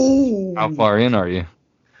 Oh! how far in are you?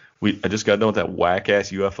 I just got done with that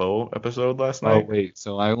whack-ass UFO episode last Oh, night. wait.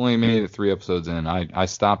 So I only made it 3 episodes in. I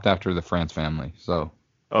stopped after the France family. So,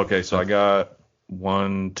 Okay, so I got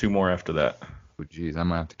 2 more after that. oh, geez, I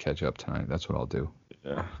might have to catch up tonight. That's what I'll do.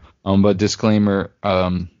 Yeah. But disclaimer,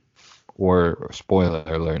 or spoiler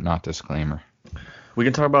alert, not disclaimer. We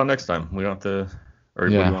can talk about it next time. We don't have to. Or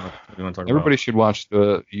Yeah. what do you want to talk Everybody about? should watch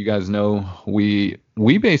you guys know we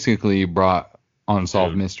basically brought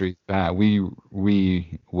Unsolved Dude. Mysteries back. We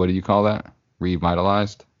what do you call that?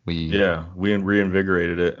 Revitalized? Yeah, we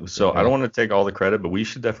reinvigorated it. So I don't want to take all the credit, but we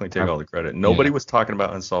should definitely take all the credit. Nobody was talking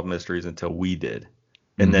about Unsolved Mysteries until we did.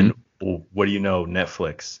 And then, what do you know?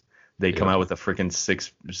 Netflix. They come out with a freaking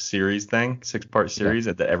 6-part series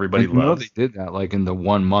that everybody You know loves. they did that like in the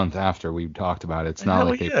 1 month after we talked about it. It's not Hell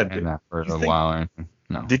like they yeah, planned dude. that for You a think- while or anything.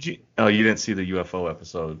 No. Did you? Oh, you didn't see the UFO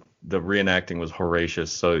episode. The reenacting was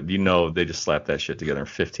horrendous. So they just slapped that shit together in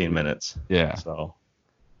 15 minutes. Yeah. So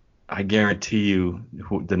I guarantee you,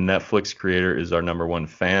 the Netflix creator is our number one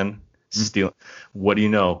fan. Steal. What do you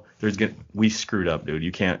know? We screwed up, dude.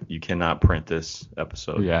 You cannot print this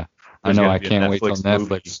episode. Yeah. I There's know. gonna I be a can't wait till Netflix Netflix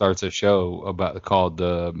movie. starts a show called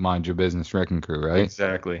the Mind Your Business Wrecking Crew, right?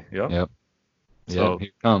 Exactly. Yep. Yep. So- Yep. Here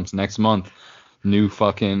it comes next month. New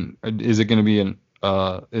fucking. Is it gonna be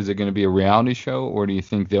a reality show, or do you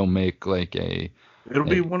think they'll make like a? It'll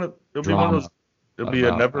be one of those. It'll be a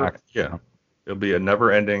about never, yeah. It'll be a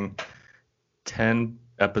never-ending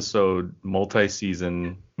 10-episode,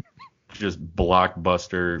 multi-season, just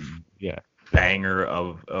blockbuster Yeah. banger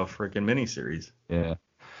of a freaking miniseries. Yeah.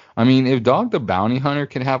 I mean, if Dog the Bounty Hunter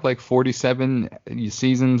could have like 47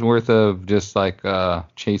 seasons worth of just like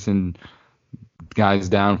chasing guys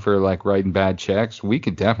down for like writing bad checks, we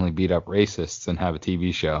could definitely beat up racists and have a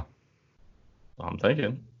TV show. I'm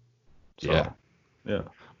thinking. So, Yeah. Yeah.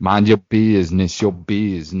 Mind your business, your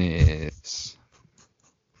business.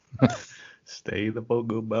 Stay the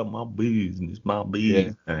fuck about my business, my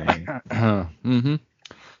business. Mm-hmm.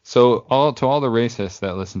 So to all the racists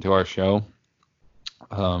that listen to our show,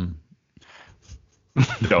 Don't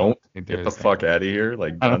think get the there's- fuck out of here.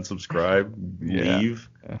 Like, unsubscribe, Yeah. leave,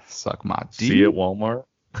 suck my dick. see you at Walmart.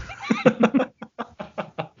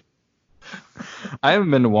 I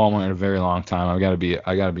haven't been to Walmart in a very long time. I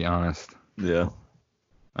gotta be honest. Yeah.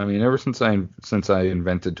 I mean, ever since I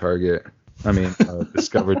invented Target,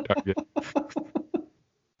 discovered Target.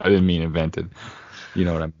 I didn't mean invented. You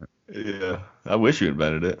know what I meant. Yeah. I wish you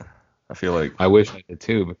invented it. I feel like I wish I did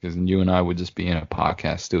too, because you and I would just be in a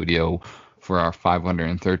podcast studio for our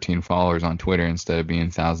 513 followers on Twitter instead of being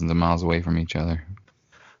thousands of miles away from each other.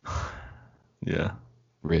 yeah.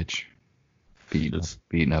 Rich,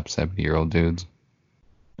 beating up 70-year-old dudes.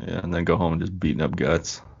 Yeah, and then go home and just beating up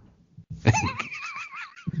guts.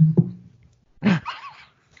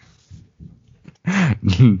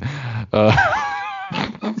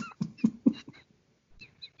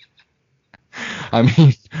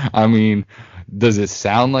 I mean, does it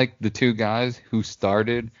sound like the two guys who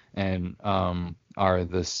started and are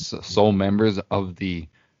the sole members of the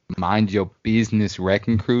Mind Your Business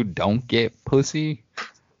Wrecking Crew don't get pussy?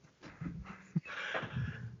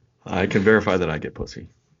 I can verify that I get pussy.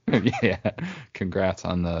 Yeah. Congrats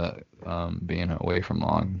on the being away from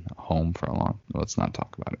home for a long. Let's not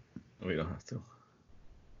talk about it. We don't have to.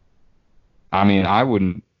 I mean, I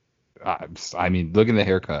wouldn't. I mean, look at the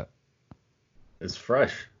haircut. It's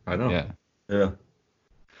fresh. I know. Yeah. Yeah.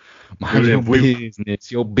 Mind your If we-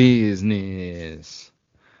 business, your business.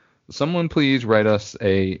 Someone please write us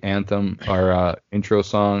a anthem or intro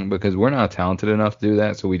song, because we're not talented enough to do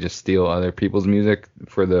that, so we just steal other people's music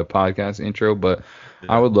for the podcast intro. But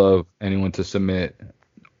I would love anyone to submit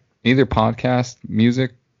either podcast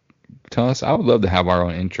music to us. I would love to have our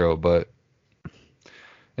own intro, but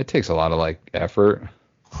it takes a lot of like effort.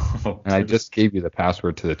 And I just gave you the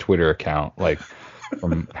password to the Twitter account, like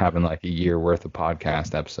from having like a year worth of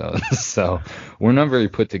podcast episodes. So we're not very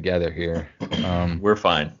put together here. We're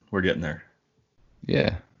fine. We're getting there.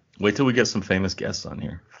 Yeah. Wait till we get some famous guests on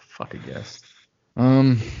here. Fuck a guest.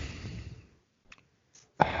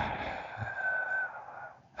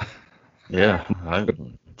 Yeah.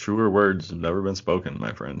 Truer words have never been spoken,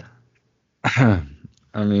 my friend.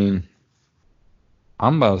 I mean,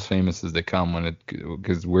 I'm about as famous as they come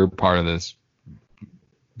because we're part of this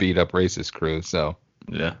beat up racist crew. So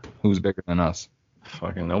Yeah. who's bigger than us?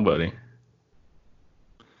 Fucking nobody.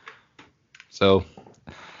 So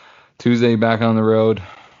Tuesday back on the road.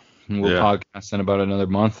 And we'll Yeah. podcast in about another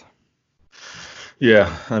month.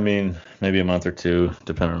 Yeah. I mean, maybe a month or two,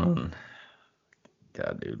 depending on.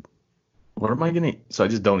 God, dude. What am I gonna eat? So I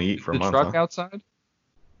just don't eat for a The month. truck huh? outside?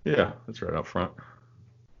 Yeah, that's right up front.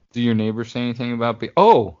 Do your neighbors say anything about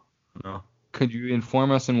Oh, No. could you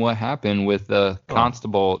inform us in what happened with the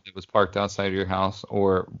constable that was parked outside your house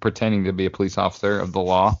or pretending to be a police officer of the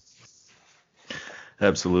law?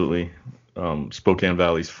 Absolutely. Spokane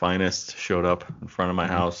Valley's finest showed up in front of my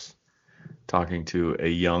house talking to a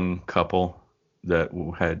young couple that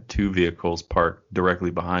had two vehicles parked directly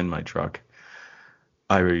behind my truck.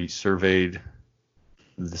 I surveyed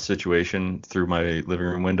the situation through my living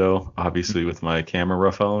room window, obviously with my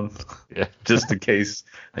camera phone, Yeah. just in case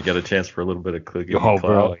I got a chance for a little bit of clicking. Oh,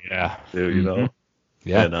 bro, yeah. Dude, you know?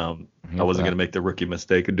 Yeah. And I wasn't going to make the rookie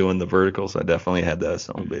mistake of doing the vertical, so I definitely had that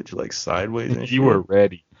son of a bitch like sideways and shit. You were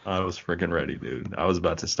ready. I was freaking ready, dude. I was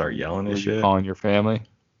about to start yelling Were and you shit. calling your family?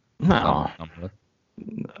 No. Oh,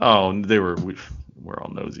 Oh, we're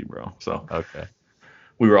all nosy, bro. So okay.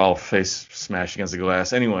 we were all face smashed against the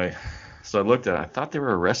glass. Anyway, so I looked at it. I thought they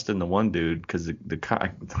were arresting the one dude because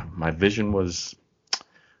my vision was,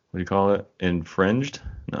 what do you call it? Infringed?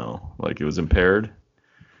 No, like it was impaired.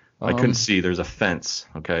 I couldn't see. There's a fence,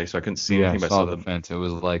 okay? So I couldn't see Yeah, I anything. saw the fence. It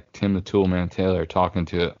was like Tim the Toolman Taylor talking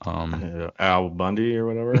to Al Bundy or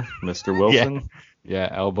whatever, Mr. Wilson. yeah,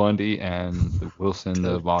 Al Bundy and Wilson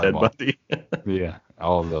the Ted volleyball. Bundy. Yeah,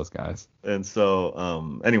 all of those guys. And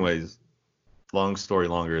so, anyways, long story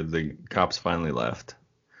longer, the cops finally left.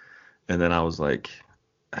 And then I was like,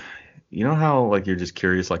 you know how like you're just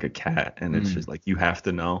curious like a cat, and it's Mm. just like you have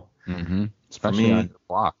to know. Mm-hmm. Especially me- on your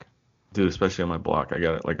block. Dude, especially on my block, I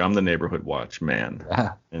got it. Like I'm the neighborhood watch man,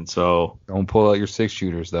 Yeah. and so Don't pull out your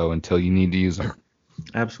 6-shooters though until you need to use them.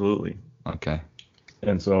 absolutely. Okay.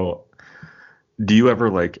 And so, do you ever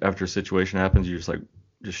like after a situation happens, you just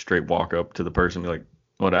straight walk up to the person and be like,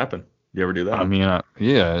 "What happened?" Do you ever do that? I mean,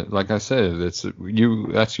 yeah, like I said, it's you.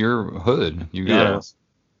 That's your hood. You gotta yeah.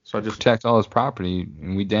 So I just protect all his property,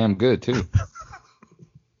 and we damn good too.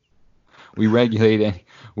 we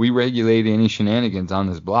regulate any shenanigans on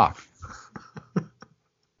this block.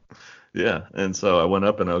 yeah. And so I went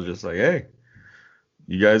up and I was just like, "Hey,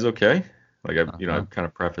 you guys okay?" Like I kind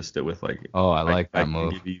of prefaced it with like, Oh, I like that can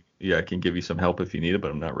move. give you, I can give you some help if you need it, but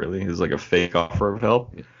I'm not really. It was like a fake offer of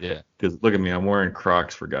help. Yeah. Because look at me, I'm wearing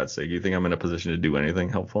Crocs for God's sake. You think I'm in a position to do anything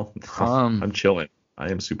helpful? I'm chilling. I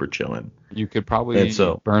am super chilling. You could probably And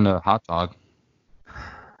so- burn a hot dog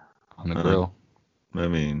on the grill. I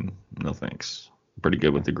mean, no thanks. Pretty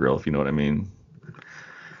good with the grill, if you know what I mean.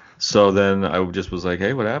 So then I just was like,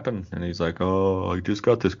 "Hey, what happened?" And he's like, "Oh, I just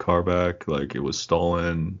got this car back. Like it was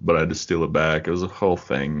stolen, but I had to steal it back. It was a whole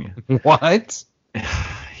thing." What?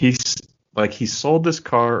 He sold this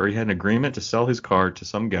car, or he had an agreement to sell his car to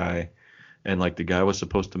some guy, and like the guy was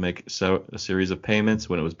supposed to make a series of payments.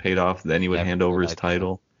 When it was paid off, then he would Never hand over did his I do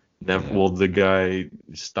title. Never. Yeah. Well, the guy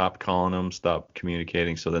stopped calling him, stopped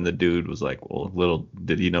communicating. So then the dude was like, "Well, little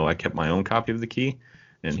did he know I kept my own copy of the key,"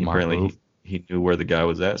 and Smart apparently move. he knew where the guy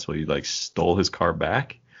was at, so he like stole his car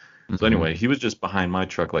back. So Mhm. anyway, he was just behind my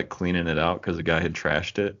truck like cleaning it out because the guy had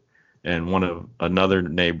trashed it, and another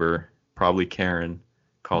neighbor, probably Karen,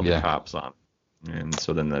 called Yeah. the cops on, and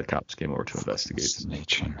so then the cops came over to investigate.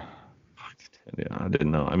 Snitching. Yeah, I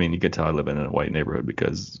didn't know. I mean, you could tell I live in a white neighborhood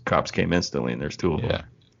because cops came instantly, and there's two of them. Yeah.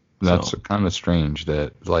 That's kind of strange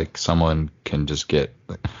that like someone can just get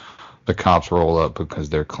the cops roll up because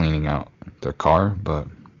they're cleaning out their car, but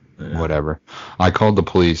Yeah. whatever. I called the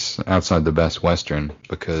police outside the Best Western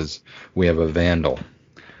because we have a vandal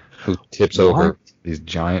who tips over these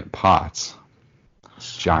giant pots.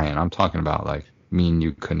 Giant. I'm talking about like me and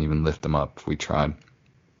you couldn't even lift them up if we tried.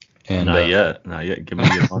 And Not yet. Give me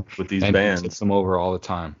a month with these and he bands. tips them over all the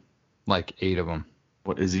time, like 8 of them.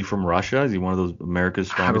 What is he from Russia? Is he one of those America's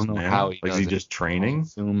Strongest know Men? how he Like, is does he it. just training?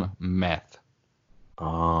 Consume meth.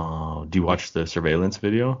 Oh, do you watch the surveillance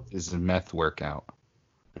video? This is a meth workout.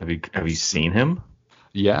 Have you seen him?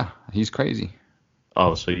 Yeah, he's crazy,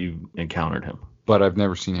 Oh, so you encountered him. but I've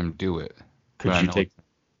never seen him do it. But I know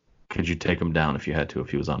Could you take him down if you had to, if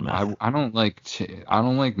he was on meth? I don't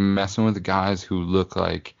like messing with the guys who look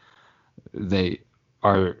like they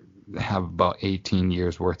have about 18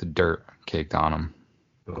 years worth of dirt caked on them,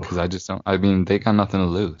 because I just don't. I mean, they got nothing to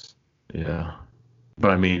lose. Yeah.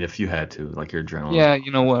 But I mean, if you had to, like your adrenaline. Yeah,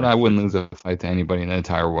 you know what? I wouldn't lose a fight to anybody in the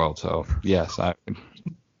entire world. So yes,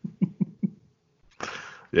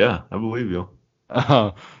 Yeah, I believe you.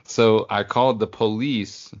 so I called the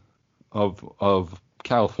police of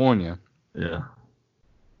California, Yeah.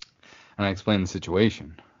 and I explained the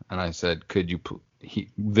situation, and I said, could you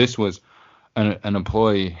this was an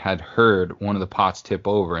employee had heard one of the pots tip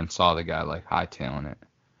over and saw the guy like hightailing it.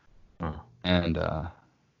 Oh. And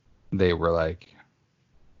they were like,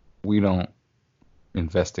 we don't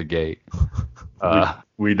investigate.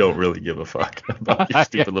 We don't really give a fuck about your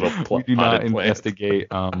stupid little we do not potted plant. investigate.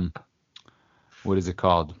 What is it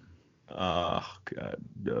called? God,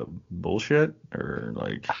 bullshit or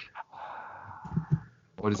like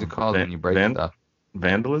What is it called Van- when you break van- stuff?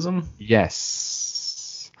 vandalism?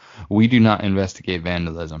 Yes. We do not investigate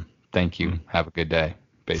vandalism. Thank you. Have a good day,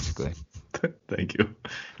 basically. Thank you.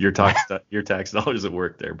 Your tax dollars at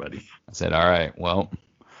work there, buddy. I said, all right, well,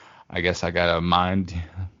 I guess I got to mind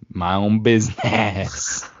my own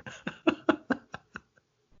business.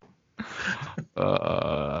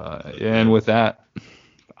 And with that,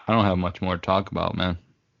 I don't have much more to talk about, man.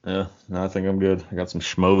 Yeah, no, I think I'm good. I got some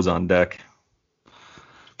schmoes on deck.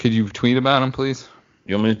 Could you tweet about him, please?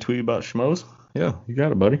 You want me to tweet about schmoes? Yeah, you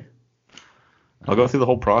got it, buddy. I'll go through the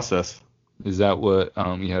whole process. Is that what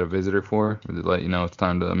you had a visitor for? Or did it let you know it's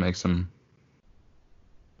time to make some?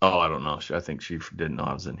 Oh, I don't know. I think she didn't know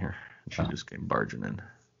I was in here. She just came barging in.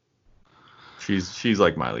 She's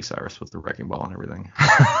like Miley Cyrus with the wrecking ball and everything.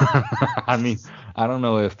 I mean, I don't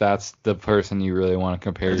know if that's the person you really want to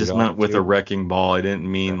compare. I just yourself meant with to. a wrecking ball. I didn't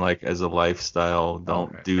mean like as a lifestyle.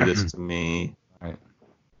 Don't do this to me. Right.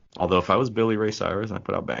 Although if I was Billy Ray Cyrus and I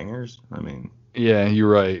put out bangers, I mean. Yeah, you're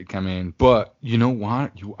right. I mean, but you know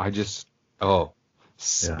what?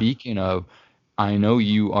 Speaking of, I know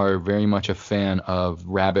you are very much a fan of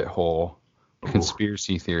rabbit hole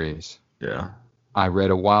conspiracy theories. Yeah. I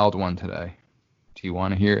read a wild one today. Do you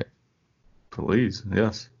want to hear it? Please,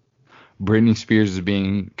 yes. Britney Spears is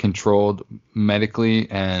being controlled medically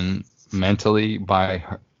and mentally by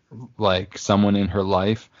her, like someone in her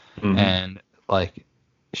life, and like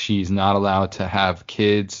she's not allowed to have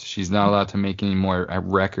kids. She's not allowed to make any more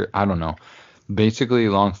record. I don't know. Basically,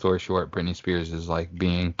 long story short, Britney Spears is like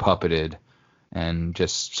being puppeted and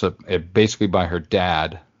just basically by her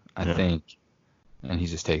dad, I think. And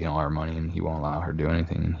he's just taking all her money and he won't allow her to do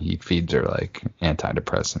anything. He feeds her like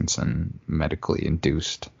antidepressants and medically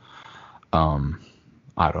induced.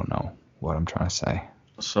 I don't know what I'm trying to say.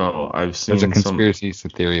 So I've seen There's a conspiracy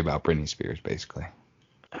theory about Britney Spears, basically.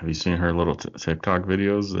 Have you seen her little TikTok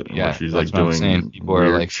videos where she's that's like what I'm doing saying. People weird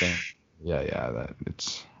are like saying, that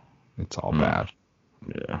it's all bad.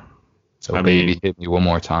 Yeah. So baby hit me one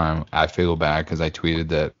more time. I feel bad because I tweeted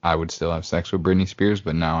that I would still have sex with Britney Spears,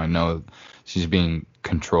 but now I know she's being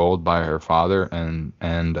controlled by her father, and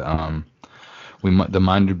the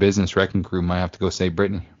Mind Your Business Wrecking Crew might have to go save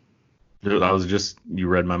Britney. Dude, you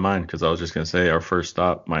read my mind because I was just gonna say our first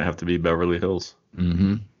stop might have to be Beverly Hills.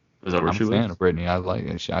 Mm-hmm. Is that where she lives? I'm a fan of Britney. I like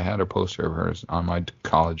it. I had a poster of hers on my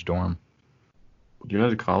college dorm. You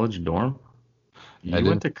had a college dorm? You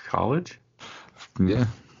went to college? Yeah.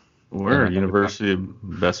 Where? University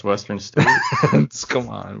of Best Western State? Come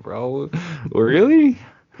on, bro. Really?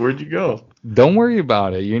 Where'd you go? Don't worry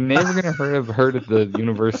about it. You're never gonna have heard of the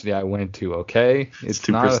university I went to, okay? It's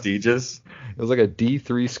too prestigious. It was like a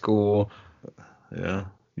D3 school. Yeah.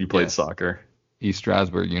 You played soccer. East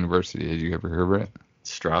Stroudsburg University. Did you ever hear of it?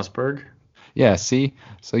 Strasbourg? Yeah, see?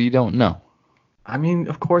 So you don't know. I mean,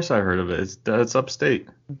 of course I heard of it. It's upstate.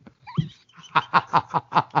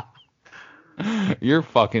 You're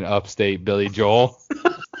fucking upstate, Billy Joel.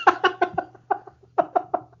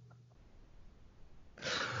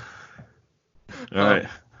 All right.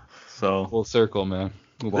 So full circle, man.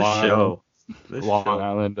 Long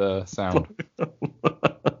Island Sound.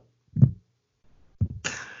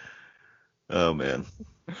 Oh man.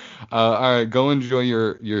 All right, go enjoy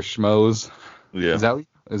your schmoes. Yeah.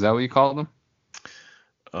 Is that what you call them?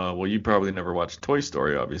 Well, you probably never watched Toy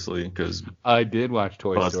Story, obviously, because I did watch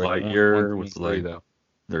Toy Story. Buzz Lightyear was like,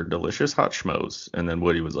 they're delicious hot schmoes, and then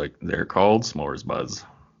Woody was like, they're called s'mores, Buzz.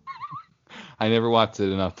 I never watched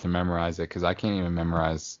it enough to memorize it because I can't even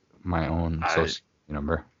memorize my own social security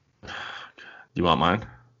number. Do you want mine?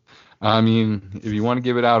 I mean, if you want to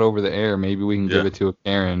give it out over the air, maybe we can give it to a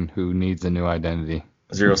Karen who needs a new identity.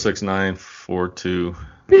 06942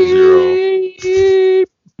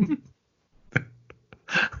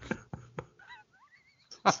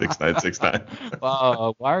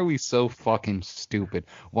 6969. Why are we so fucking stupid?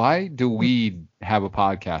 Why do we have a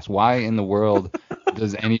podcast? Why in the world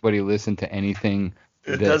does anybody listen to anything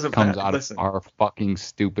that comes out of our fucking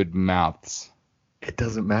stupid mouths? It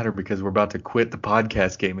doesn't matter because we're about to quit the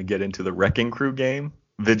podcast game and get into the Wrecking Crew game.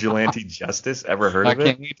 Vigilante Justice. Ever heard of it? I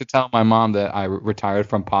can't wait to tell my mom that I retired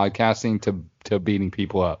from podcasting to beating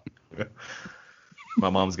people up.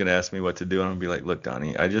 My mom's going to ask me what to do, and I'm going to be like, look,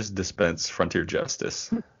 Donnie, I just dispense frontier justice.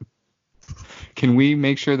 Can we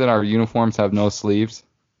make sure that our uniforms have no sleeves?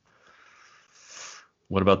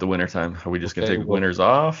 What about the wintertime? Are we just going to take winters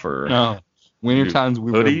off? Or no. Winter times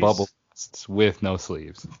we wear bubble vests with no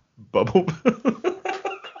sleeves. Bubble?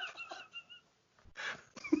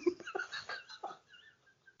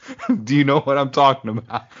 Do you know what I'm talking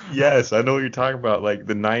about? Yes, I know what you're talking about. Like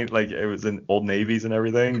it was in Old Navies and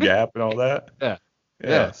everything, Gap and all that. Yeah.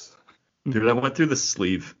 Yes. Dude, I went through the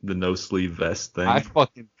no sleeve vest thing.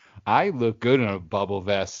 I look good in a bubble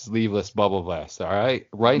vest, sleeveless bubble vest. All right.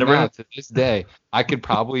 Now, to this day, I could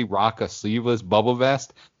probably rock a sleeveless bubble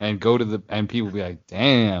vest and go to and people be like,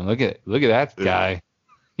 damn, look at that guy.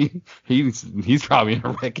 He's probably in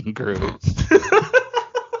a Wrecking Crew.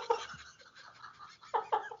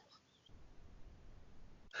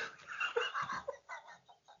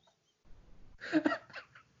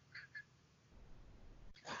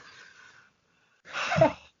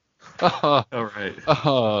 All right.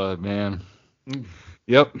 Oh man.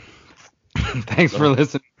 Yep. Thanks for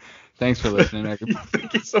listening. You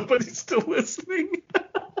think somebody's still listening?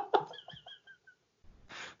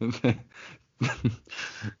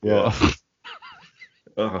 Yeah.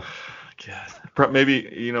 Oh God. Maybe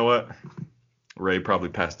you know what? Ray probably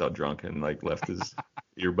passed out drunk and like left his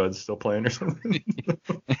earbuds still playing or something.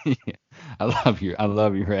 Yeah. I love you,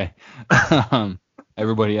 Ray.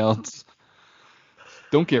 Everybody else,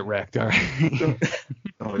 don't get wrecked, all right?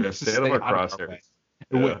 Oh yeah, stay out of our crosshairs.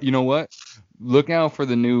 Yeah. You know what? Look out for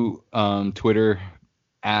the new Twitter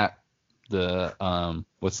at the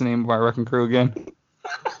what's the name of our Wrecking Crew again?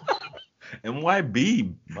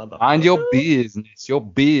 NYB, motherfucker. Mind your business. Your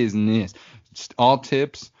business. Just all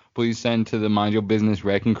tips, please send to the Mind Your Business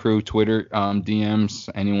Wrecking Crew Twitter DMs.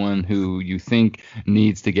 Anyone who you think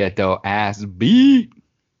needs to get their ass beat.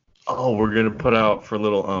 Oh, we're gonna put out for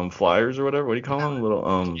little flyers or whatever. What do you call them?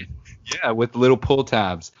 Little Yeah, with little pull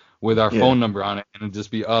tabs with our phone number on it, and it'll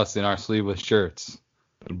just be us in our sleeveless shirts.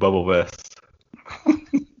 Bubble vest.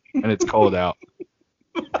 And it's cold out.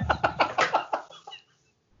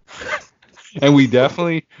 And we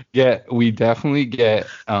definitely get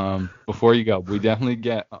before you go, we definitely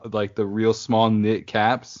get like the real small knit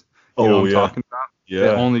caps. You know what I'm talking about? Yeah. They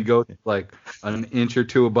only go like an inch or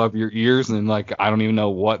two above your ears, and like I don't even know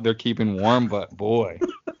what they're keeping warm, but boy,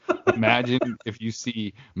 imagine if you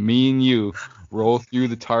see me and you roll through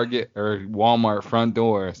the Target or Walmart front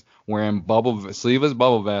doors wearing sleeveless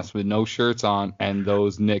bubble vests with no shirts on and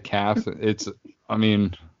those knit caps. I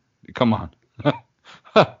mean, come on.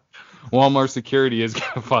 Walmart security is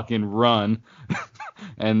gonna fucking run,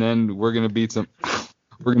 and then we're gonna beat some. I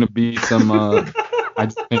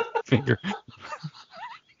just hit my finger.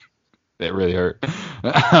 That really hurt.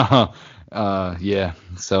 Yeah.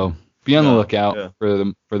 So be on the lookout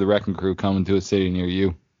for the Wrecking Crew coming to a city near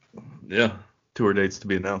you. Yeah. Tour dates to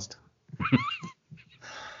be announced.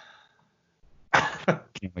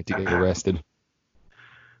 Can't wait to get arrested.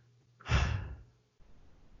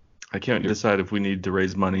 I can't decide if we need to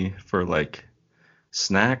raise money for like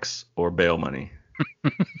snacks or bail money.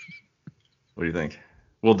 What do you think?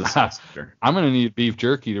 We'll discuss later. I'm gonna need beef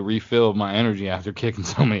jerky to refill my energy after kicking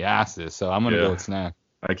so many asses, so I'm gonna go with snack.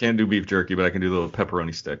 I can't do beef jerky, but I can do little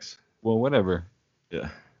pepperoni sticks. Well, whatever. Yeah,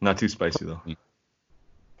 not too spicy though.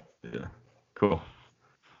 Yeah, cool.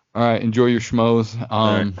 All right, enjoy your schmoes.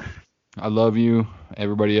 Right. I love you,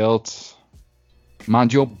 everybody else.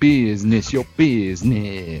 Mind your business, your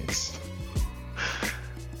business.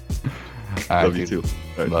 All right, Love you too.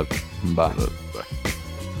 All right. Love you. Bye. Love.